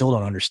do. They still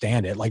don't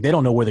understand it. Like, they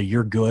don't know whether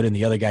you're good and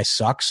the other guy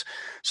sucks.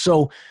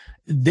 So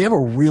they have a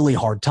really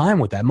hard time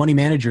with that. Money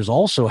managers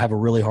also have a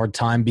really hard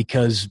time,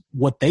 because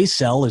what they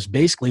sell is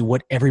basically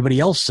what everybody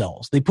else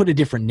sells. They put a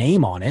different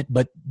name on it,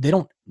 but they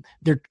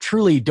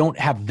truly don't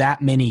have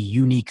that many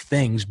unique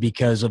things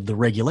because of the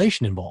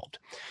regulation involved.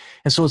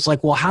 And so it's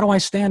like, well, how do I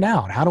stand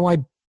out? How do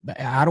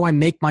I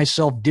make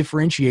myself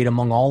differentiate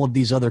among all of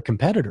these other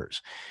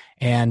competitors?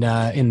 And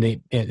in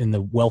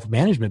the wealth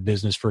management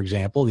business, for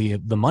example, the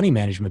money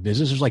management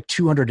business, there's like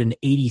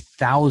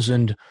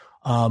 280,000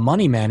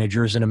 money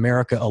managers in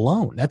America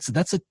alone.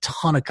 That's a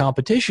ton of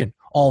competition,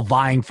 all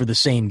vying for the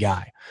same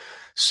guy.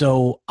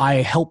 So I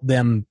help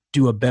them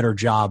do a better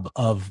job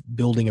of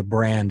building a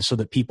brand so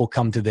that people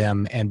come to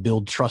them and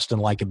build trust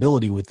and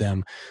likability with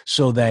them,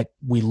 so that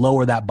we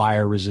lower that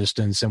buyer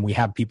resistance and we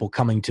have people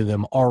coming to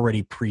them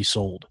already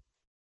pre-sold.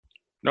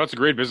 No, it's a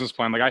great business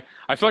plan. Like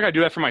I feel like I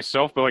do that for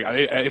myself, but like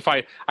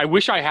I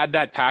wish I had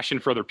that passion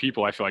for other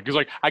people. I feel like, because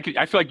like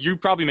I feel like you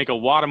probably make a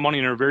lot of money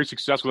and are very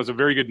successful. That's a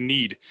very good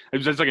need.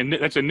 That's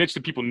a niche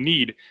that people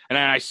need, and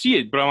I see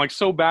it. But I'm like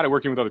so bad at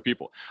working with other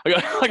people. Like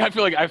I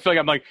feel like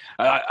I'm like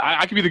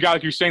I could be the guy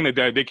like you're saying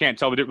that they can't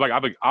tell the difference.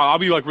 Like I'll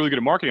be like really good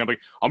at marketing.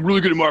 I'm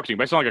really good at marketing,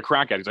 but I sound like a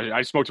crack addict.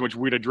 I smoke too much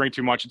weed. I drink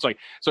too much. It's like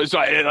so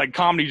like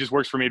comedy just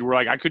works for me.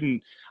 Where like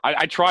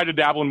I try to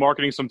dabble in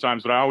marketing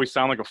sometimes, but I always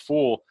sound like a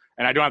fool.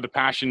 And I don't have the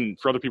passion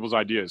for other people's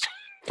ideas,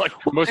 like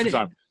most of the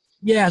time.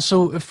 Yeah.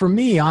 So for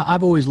me,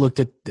 I've always looked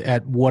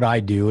at what I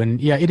do, and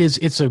yeah,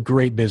 it's a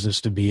great business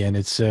to be in.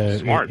 It's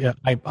smart.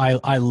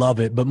 I love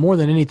it, but more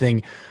than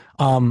anything,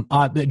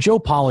 Joe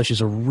Polish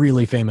is a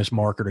really famous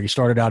marketer. He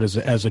started out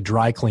as a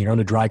dry cleaner,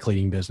 owned a dry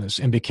cleaning business,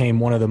 and became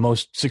one of the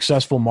most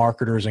successful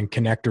marketers and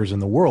connectors in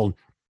the world.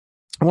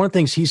 One of the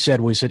things he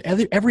said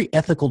every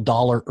ethical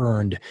dollar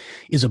earned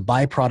is a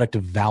byproduct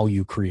of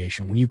value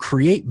creation. When you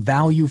create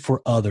value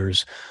for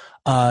others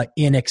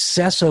in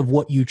excess of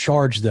what you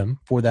charge them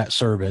for that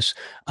service,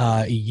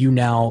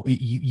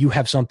 you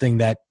have something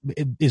that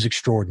is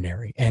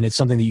extraordinary, and it's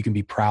something that you can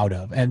be proud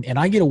of. And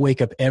I get to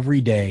wake up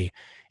every day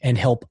and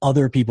help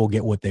other people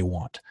get what they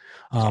want.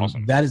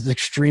 Awesome. That is an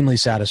extremely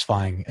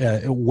satisfying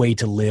way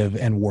to live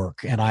and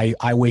work. And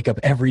I wake up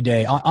every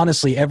day.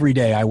 Honestly, every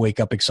day I wake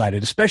up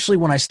excited, especially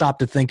when I stop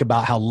to think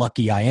about how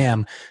lucky I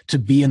am to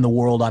be in the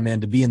world I'm in,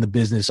 to be in the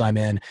business I'm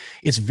in.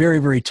 It's very,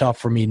 very tough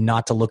for me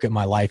not to look at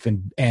my life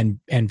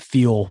and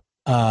feel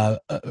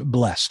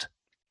blessed.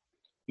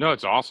 No,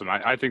 it's awesome.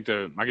 I think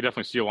I could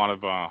definitely see a lot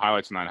of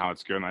highlights in that and how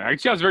it's good. I can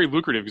see how it's very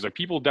lucrative, because like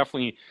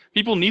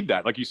people need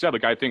that. Like you said,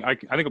 like I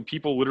think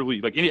people literally,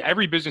 like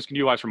every business can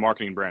utilize for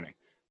marketing and branding.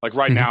 Like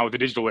right now with the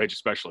digital age,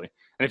 especially.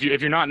 And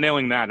if you're not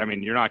nailing that, I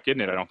mean, you're not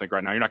getting it. I don't think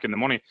right now you're not getting the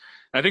money.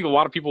 And I think a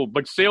lot of people,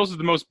 like, sales is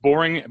the most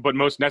boring but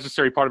most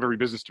necessary part of every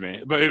business to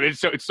me. But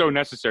it's so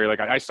necessary.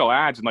 Like I sell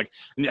ads and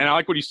I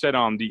like what you said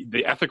on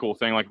the ethical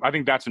thing. Like I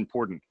think that's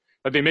important.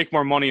 that they make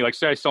more money. Like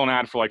say I sell an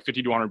ad for like $50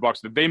 to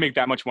 $100, that they make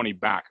that much money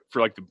back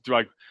for like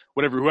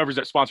whoever's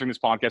sponsoring this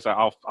podcast.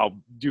 I'll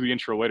do the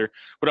intro later,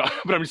 but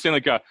I'm just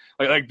saying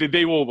like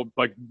they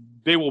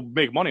will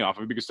make money off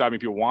of it because so many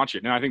people watch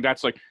it. And I think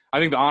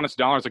the honest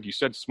dollar is, like you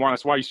said, smart.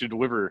 That's why I used to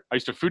deliver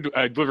food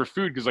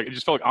because like it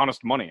just felt like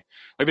honest money.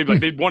 Like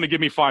they'd want to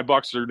give me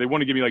 $5 or they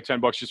want to give me like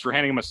 $10 just for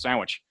handing them a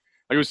sandwich.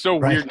 Like it was so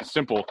weird and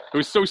simple. It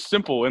was so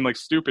simple and like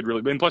stupid,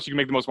 really. And plus, you can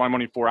make the most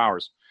money in 4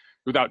 hours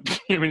without.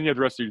 I mean, you have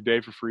the rest of your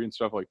day for free and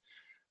stuff like.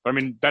 But I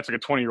mean, that's like a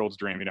 20-year-old's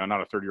dream,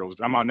 not a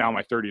 30-year-old's. I'm now in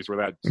my 30s, where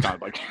that's not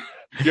like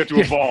you have to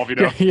evolve,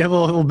 You have a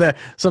little bit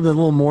something a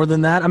little more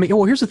than that. I mean,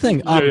 well, here's the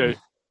thing. I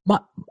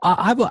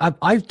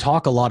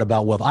talk a lot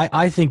about wealth.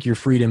 I think your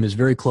freedom is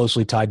very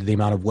closely tied to the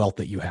amount of wealth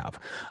that you have.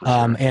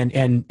 Sure.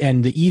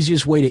 And the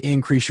easiest way to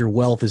increase your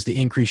wealth is to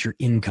increase your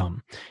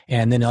income.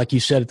 And then, like you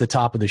said at the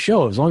top of the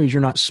show, as long as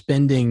you're not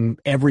spending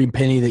every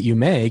penny that you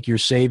make, you're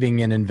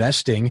saving and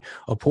investing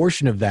a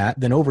portion of that,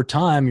 then over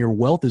time, your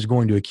wealth is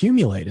going to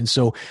accumulate. And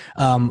so,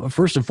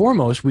 first and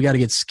foremost, we got to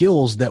get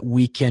skills that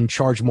we can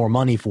charge more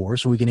money for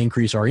so we can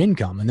increase our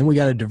income. And then we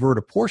got to divert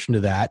a portion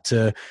of that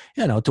to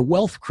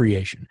wealth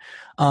creation.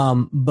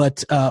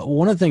 But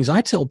one of the things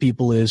I tell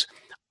people is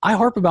I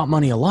harp about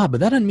money a lot, but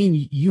that doesn't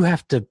mean you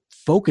have to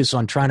focus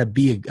on trying to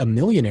be a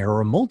millionaire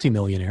or a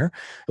multimillionaire.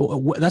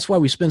 That's why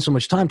we spend so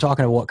much time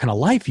talking about what kind of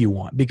life you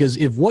want. Because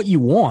if what you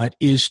want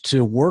is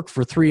to work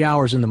for 3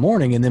 hours in the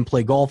morning and then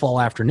play golf all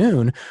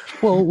afternoon,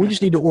 well, we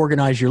just need to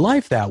organize your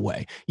life that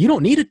way. You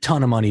don't need a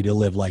ton of money to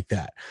live like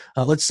that.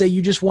 Let's say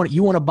you just want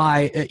to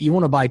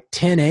buy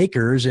 10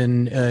 acres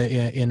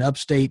in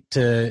upstate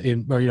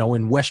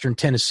in Western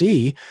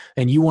Tennessee,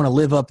 and you want to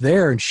live up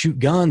there and shoot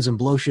guns and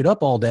blow shit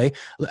up all day.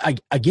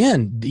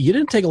 Again, you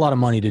didn't take a lot of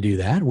money to do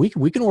that. We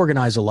can organize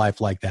a life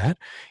like that.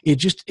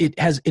 It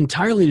has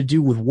entirely to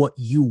do with what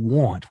you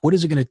want. What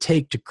is it going to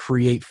take to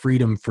create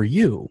freedom for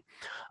you?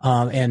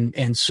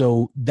 And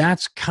so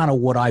that's kind of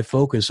what I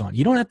focus on.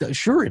 You don't have to,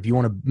 sure, if you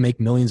want to make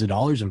millions of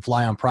dollars and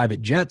fly on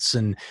private jets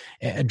and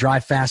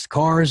drive fast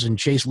cars and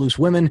chase loose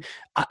women,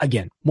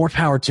 again, more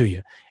power to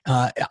you.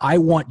 I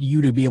want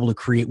you to be able to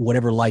create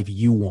whatever life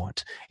you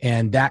want.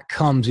 And that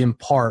comes in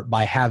part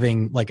by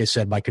having, like I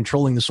said, by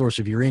controlling the source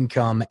of your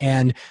income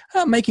and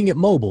making it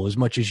mobile as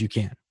much as you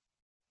can.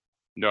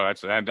 No,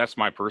 that's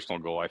my personal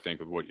goal. I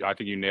think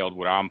you nailed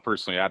what I'm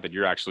personally at, that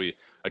you're actually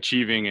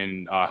achieving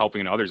and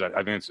helping others.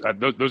 I think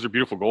those are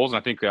beautiful goals, and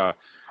I think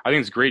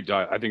it's great.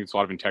 I think it's a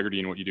lot of integrity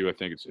in what you do. I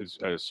think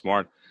it's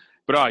smart.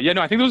 But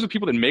I think those are the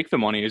people that make the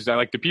money. Is that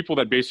like the people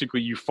that basically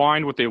you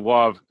find what they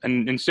love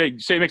and say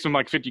it makes them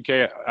like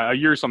 $50K a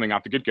year or something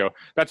out the get go.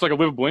 That's like a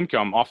livable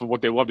income off of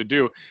what they love to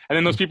do. And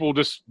then those people will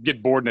just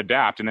get bored and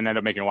adapt and then end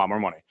up making a lot more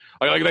money.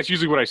 Like that's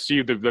usually what I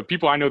see. The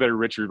people I know that are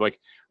rich are like,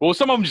 well,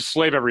 some of them just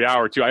slave every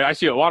hour too. I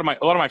see a lot of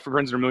my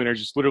friends that are millionaires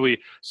just literally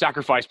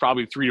sacrifice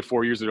probably 3 to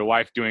 4 years of their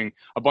life doing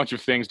a bunch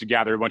of things to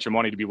gather a bunch of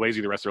money to be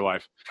lazy the rest of their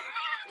life.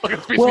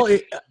 That's what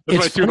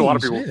I see with a lot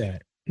of people.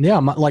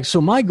 Yeah.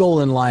 So my goal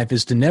in life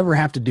is to never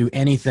have to do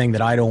anything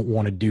that I don't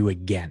want to do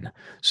again.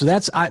 So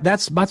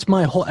that's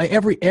my whole,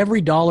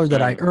 every dollar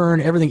that I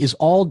earn, everything is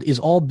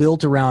all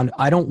built around,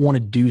 I don't want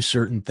to do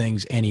certain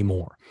things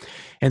anymore.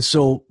 And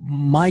so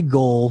my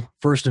goal,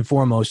 first and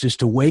foremost, is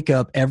to wake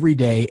up every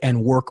day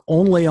and work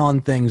only on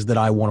things that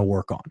I want to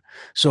work on.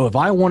 So if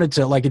I wanted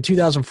to, like in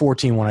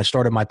 2014, when I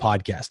started my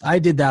podcast, I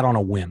did that on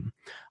a whim.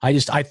 I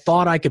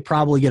thought I could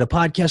probably get a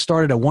podcast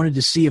started. I wanted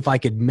to see if I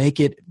could make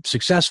it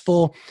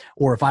successful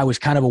or if I was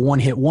kind of a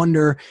one-hit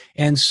wonder.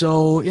 And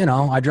so,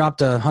 I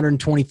dropped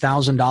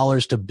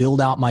 $120,000 to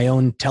build out my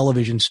own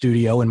television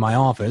studio in my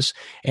office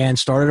and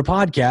started a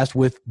podcast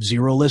with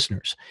 0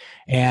 listeners.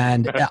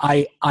 And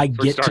I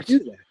get to do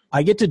that.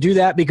 I get to do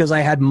that because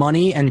I had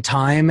money and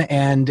time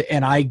and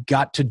I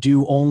got to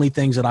do only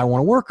things that I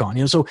want to work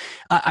on. So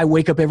I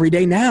wake up every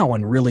day now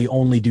and really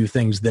only do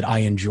things that I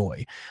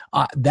enjoy.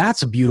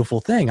 That's a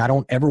beautiful thing. I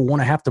don't ever want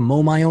to have to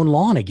mow my own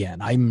lawn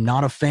again. I'm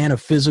not a fan of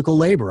physical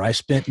labor. I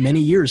spent many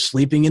years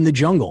sleeping in the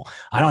jungle.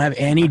 I don't have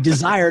any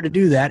desire to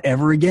do that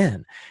ever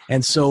again.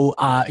 And so,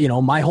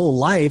 my whole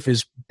life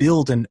is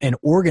built and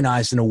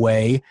organized in a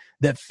way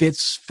that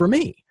fits for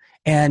me.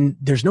 And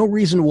there's no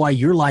reason why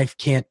your life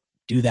can't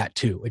do that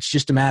too. It's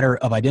just a matter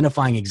of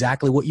identifying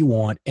exactly what you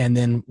want and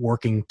then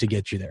working to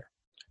get you there.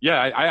 Yeah,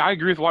 I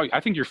agree with a lot. I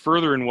think you're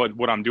further in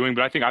what I'm doing,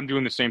 but I think I'm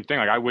doing the same thing.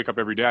 Like I wake up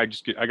every day.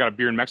 I got a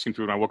beer and Mexican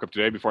food when I woke up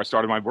today before I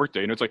started my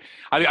workday. And it's like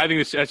I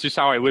think that's just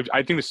how I live.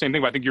 I think the same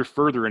thing, but I think you're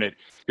further in it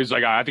because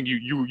like I think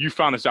you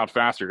found this out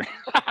faster.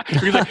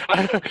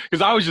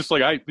 Because I was just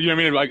like what I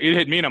mean? Like it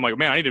hit me and I'm like,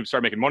 man, I need to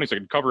start making money so I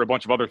can cover a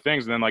bunch of other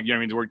things. And then like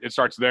it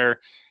starts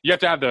there. I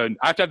have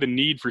to have the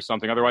need for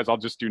something, otherwise I'll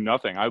just do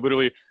nothing. I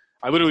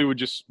literally would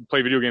just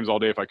play video games all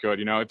day if I could.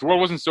 If the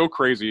world wasn't so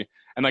crazy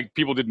and like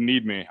people didn't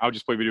need me, I would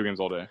just play video games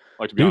all day.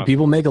 Like to be honest.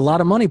 People make a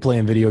lot of money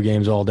playing video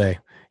games all day.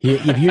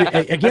 If you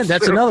again,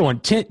 that's another one.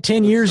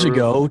 10 years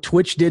ago,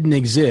 Twitch didn't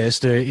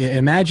exist.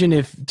 Imagine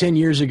if 10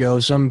 years ago,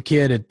 some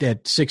kid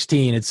at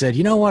 16 had said,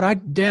 "You know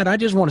what, Dad, I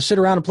just want to sit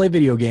around and play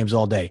video games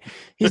all day."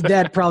 His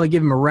dad probably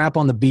give him a rap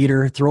on the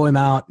beater, throw him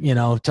out,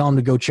 tell him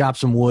to go chop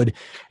some wood.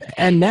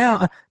 And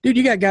now, dude,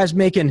 you got guys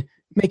making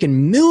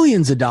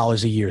millions of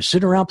dollars a year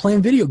sitting around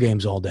playing video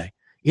games all day.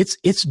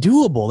 It's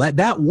doable.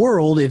 That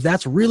world, if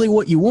that's really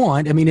what you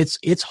want, I mean,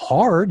 it's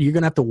hard. You're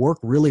going to have to work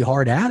really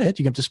hard at it.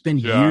 You have to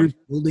spend years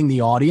building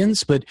the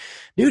audience. But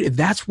dude, if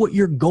that's what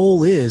your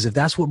goal is, if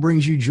that's what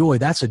brings you joy,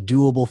 that's a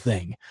doable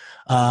thing.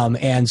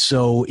 And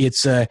so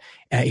it's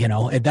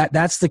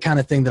that's the kind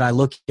of thing that I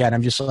look at.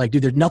 I'm just like,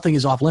 dude, nothing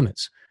is off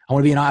limits. I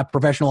want to be a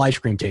professional ice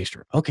cream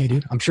taster. Okay,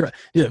 dude, I'm sure.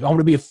 Dude, I want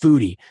to be a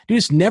foodie. Dude,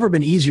 it's never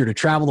been easier to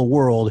travel the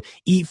world,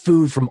 eat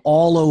food from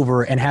all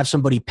over, and have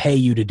somebody pay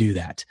you to do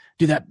that.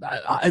 Do that.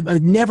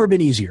 I've never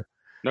been easier.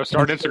 No,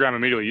 start Instagram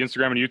immediately.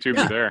 Instagram and YouTube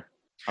are there.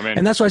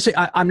 And that's why I say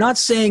I'm not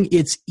saying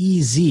it's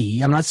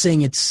easy. I'm not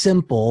saying it's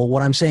simple.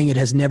 What I'm saying, it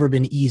has never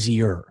been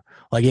easier.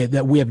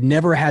 That we have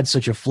never had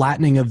such a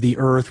flattening of the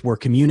earth where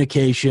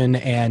communication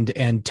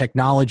and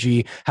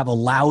technology have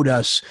allowed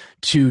us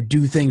to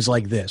do things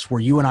like this,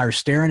 where you and I are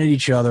staring at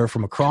each other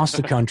from across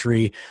the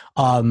country,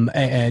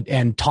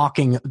 and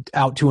talking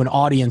out to an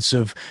audience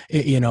of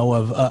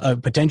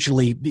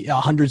potentially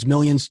hundreds,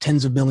 millions,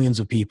 tens of millions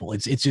of people.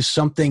 It's just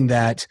something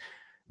that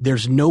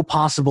there's no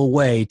possible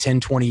way 10,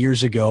 20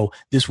 years ago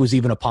this was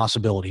even a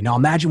possibility. Now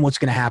imagine what's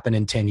going to happen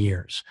in 10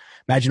 years.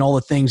 Imagine all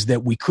the things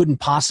that we couldn't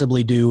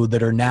possibly do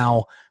that are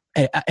now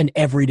an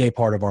everyday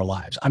part of our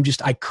lives.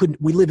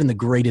 We live in the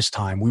greatest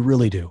time. We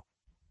really do.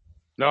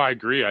 No, I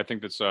agree. I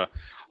think that's, I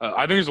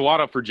think there's a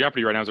lot up for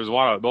jeopardy right now. There's a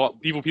lot of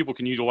evil people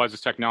can utilize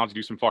this technology to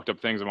do some fucked up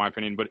things, in my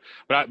opinion, but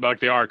like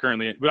they are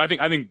currently. But I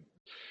think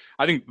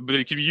but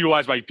it can be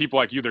utilized by people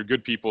like you. They're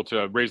good people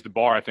to raise the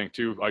bar, I think,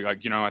 too. I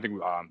think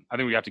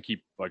we have to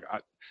keep,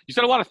 you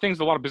said a lot of things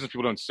that a lot of business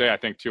people don't say, I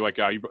think, too. Like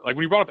when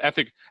you brought up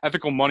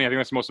ethical money, I think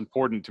that's the most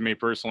important to me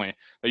personally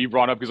that you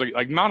brought up, because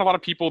not a lot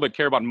of people that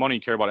care about money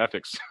care about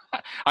ethics.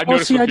 I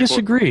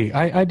disagree.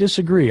 I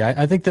disagree.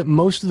 I think that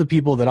most of the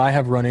people that I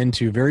have run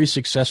into, very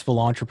successful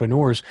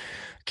entrepreneurs,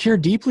 care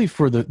deeply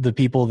for the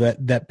people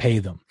that pay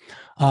them.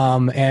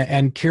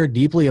 And care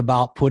deeply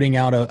about putting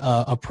out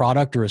a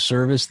product or a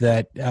service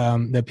that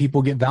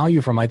people get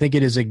value from. I think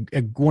it is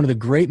one of the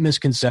great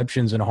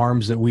misconceptions and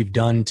harms that we've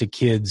done to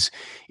kids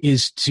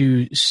is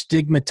to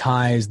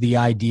stigmatize the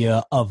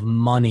idea of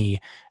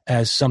money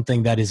as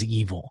something that is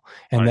evil,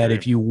 and that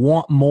if you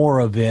want more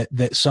of it,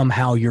 that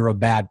somehow you're a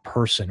bad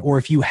person, or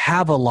if you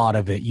have a lot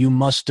of it, you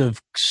must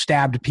have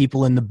stabbed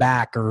people in the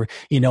back, or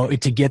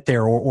to get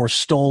there, or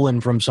stolen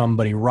from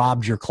somebody,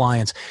 robbed your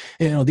clients.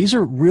 These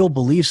are real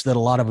beliefs that a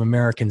lot of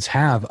Americans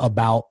have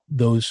about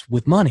those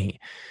with money,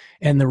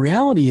 and the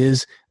reality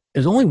is,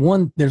 there's only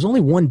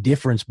one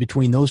difference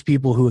between those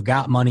people who have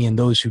got money and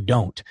those who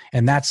don't,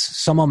 and that's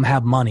some of them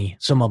have money,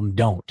 some of them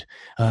don't.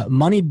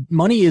 Money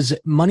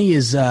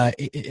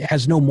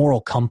has no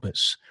moral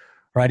compass,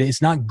 right?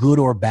 It's not good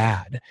or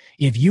bad.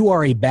 If you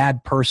are a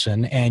bad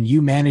person and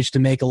you manage to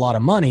make a lot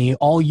of money,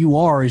 all you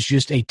are is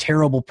just a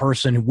terrible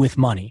person with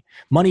money.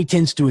 Money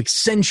tends to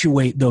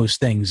accentuate those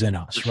things in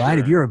us, right?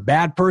 If you're a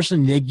bad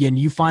person and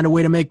you find a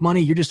way to make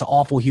money, you're just an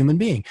awful human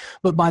being.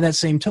 But by that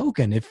same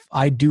token, if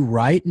I do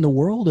right in the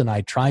world and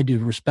I try to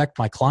respect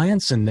my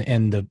clients and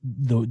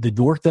the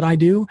work that I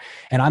do,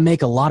 and I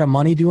make a lot of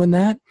money doing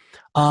that,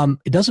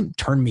 it doesn't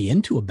turn me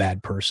into a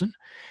bad person.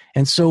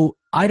 And so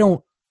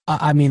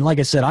like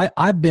I said,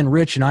 I've been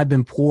rich and I've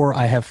been poor.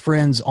 I have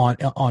friends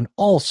on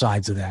all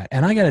sides of that.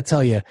 And I got to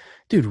tell you,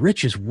 dude,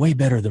 rich is way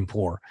better than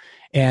poor.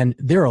 And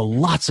there are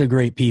lots of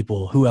great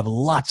people who have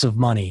lots of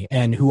money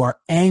and who are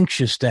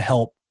anxious to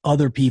help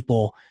other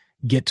people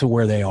get to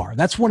where they are.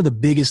 That's one of the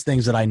biggest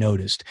things that I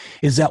noticed,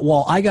 is that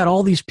while I got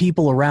all these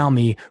people around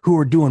me who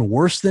are doing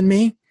worse than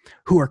me,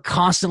 who are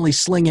constantly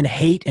slinging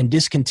hate and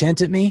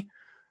discontent at me,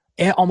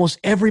 almost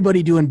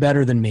everybody doing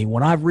better than me,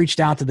 when I've reached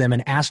out to them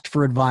and asked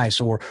for advice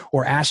or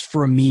asked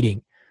for a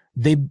meeting,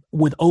 they,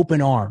 with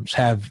open arms,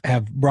 have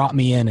brought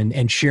me in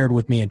and shared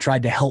with me and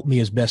tried to help me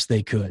as best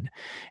they could.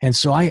 And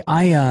so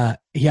I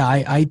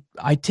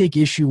take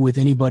issue with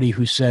anybody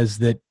who says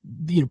that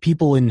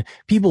people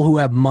who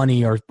have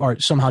money are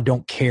somehow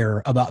don't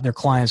care about their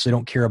clients. They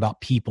don't care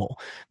about people,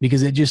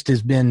 because it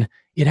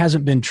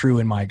hasn't been true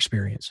in my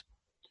experience.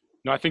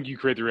 No, I think you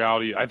create the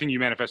reality. I think you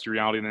manifest your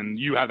reality, and then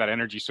you have that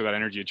energy, so that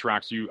energy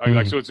attracts you.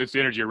 So it's the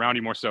energy around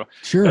you more so.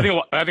 Sure. I think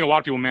a lot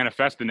of people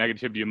manifest the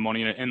negativity of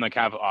money and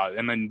have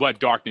and then let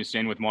darkness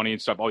in with money and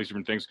stuff, all these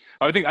different things.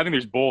 I think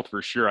there's both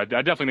for sure. I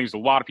definitely think there's a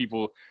lot of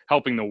people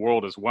helping the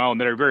world as well,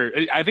 and that are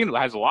I think it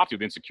has a lot to do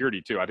with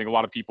insecurity too. I think a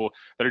lot of people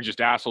that are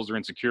just assholes are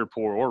insecure,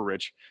 poor or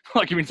rich.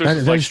 So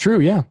that's true.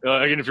 Yeah.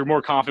 Again, if you're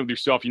more confident with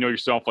yourself, you know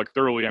yourself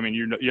thoroughly. I mean,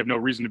 you have no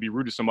reason to be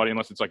rude to somebody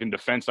unless it's in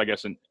defense, I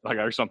guess,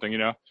 or something.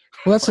 Well,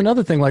 that's another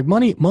another thing, like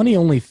money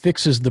only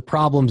fixes the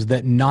problems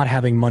that not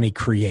having money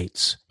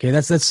creates. Okay.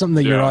 That's something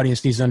that your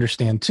audience needs to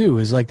understand too,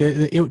 is like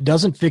it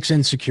doesn't fix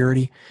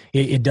insecurity.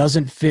 It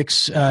doesn't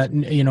fix,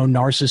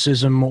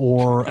 narcissism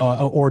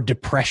or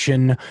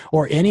depression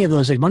or any of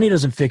those things. Money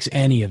doesn't fix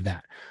any of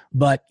that,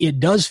 but it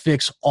does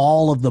fix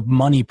all of the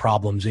money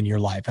problems in your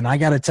life. And I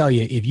got to tell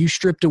you, if you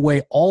stripped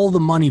away all the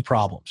money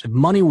problems, if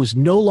money was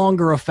no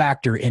longer a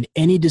factor in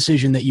any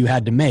decision that you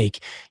had to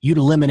make, you'd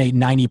eliminate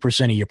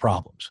 90% of your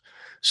problems.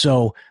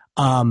 So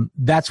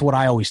that's what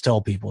I always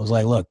tell people is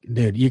like, look,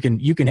 dude, you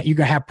can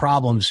have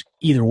problems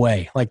either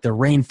way. Like the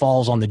rain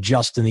falls on the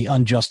just and the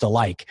unjust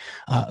alike.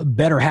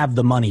 Better have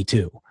the money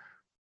too.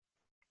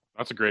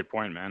 That's a great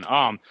point, man.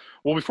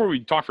 Well, before we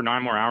talk for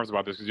 9 more hours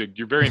about this, because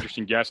you're a very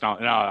interesting guest now,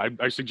 and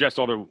I suggest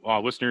all the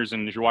listeners,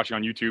 and if you're watching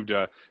on YouTube,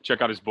 to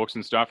check out his books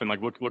and stuff, and like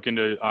look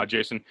into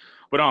Jason.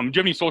 But do you have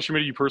any social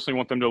media you personally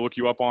want them to look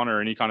you up on,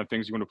 or any kind of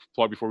things you want to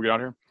plug before we get out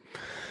here?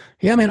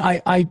 Yeah, man,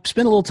 I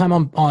spent a little time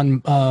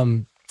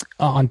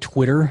on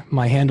Twitter.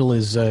 My handle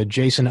is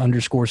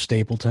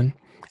Jason_Stapleton.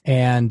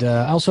 And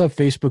I also have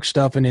Facebook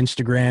stuff and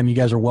Instagram. You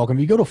guys are welcome.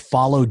 If you go to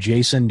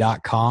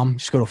followjason.com,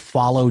 just go to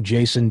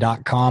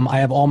followjason.com. I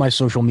have all my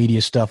social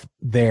media stuff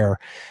there,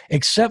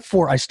 except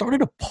for I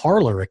started a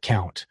Parler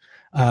account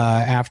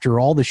after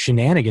all the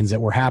shenanigans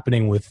that were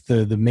happening with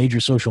the major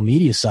social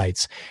media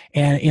sites.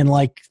 And in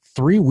like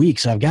 3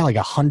 weeks, I've got like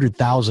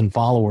 100,000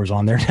 followers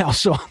on there now.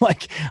 So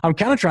I'm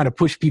kind of trying to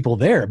push people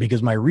there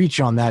because my reach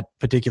on that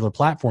particular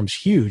platform is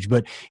huge.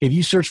 But if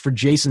you search for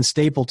Jason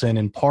Stapleton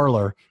in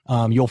Parler,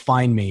 you'll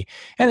find me.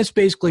 And it's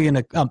basically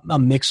a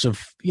mix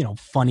of,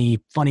 funny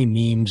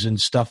memes and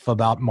stuff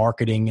about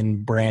marketing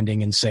and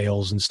branding and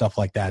sales and stuff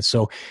like that.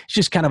 So it's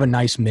just kind of a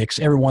nice mix.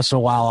 Every once in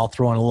a while, I'll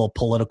throw in a little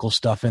political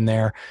stuff in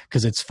there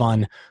because it's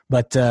fun.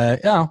 But I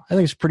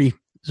think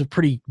it's a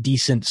pretty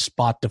decent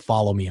spot to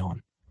follow me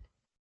on.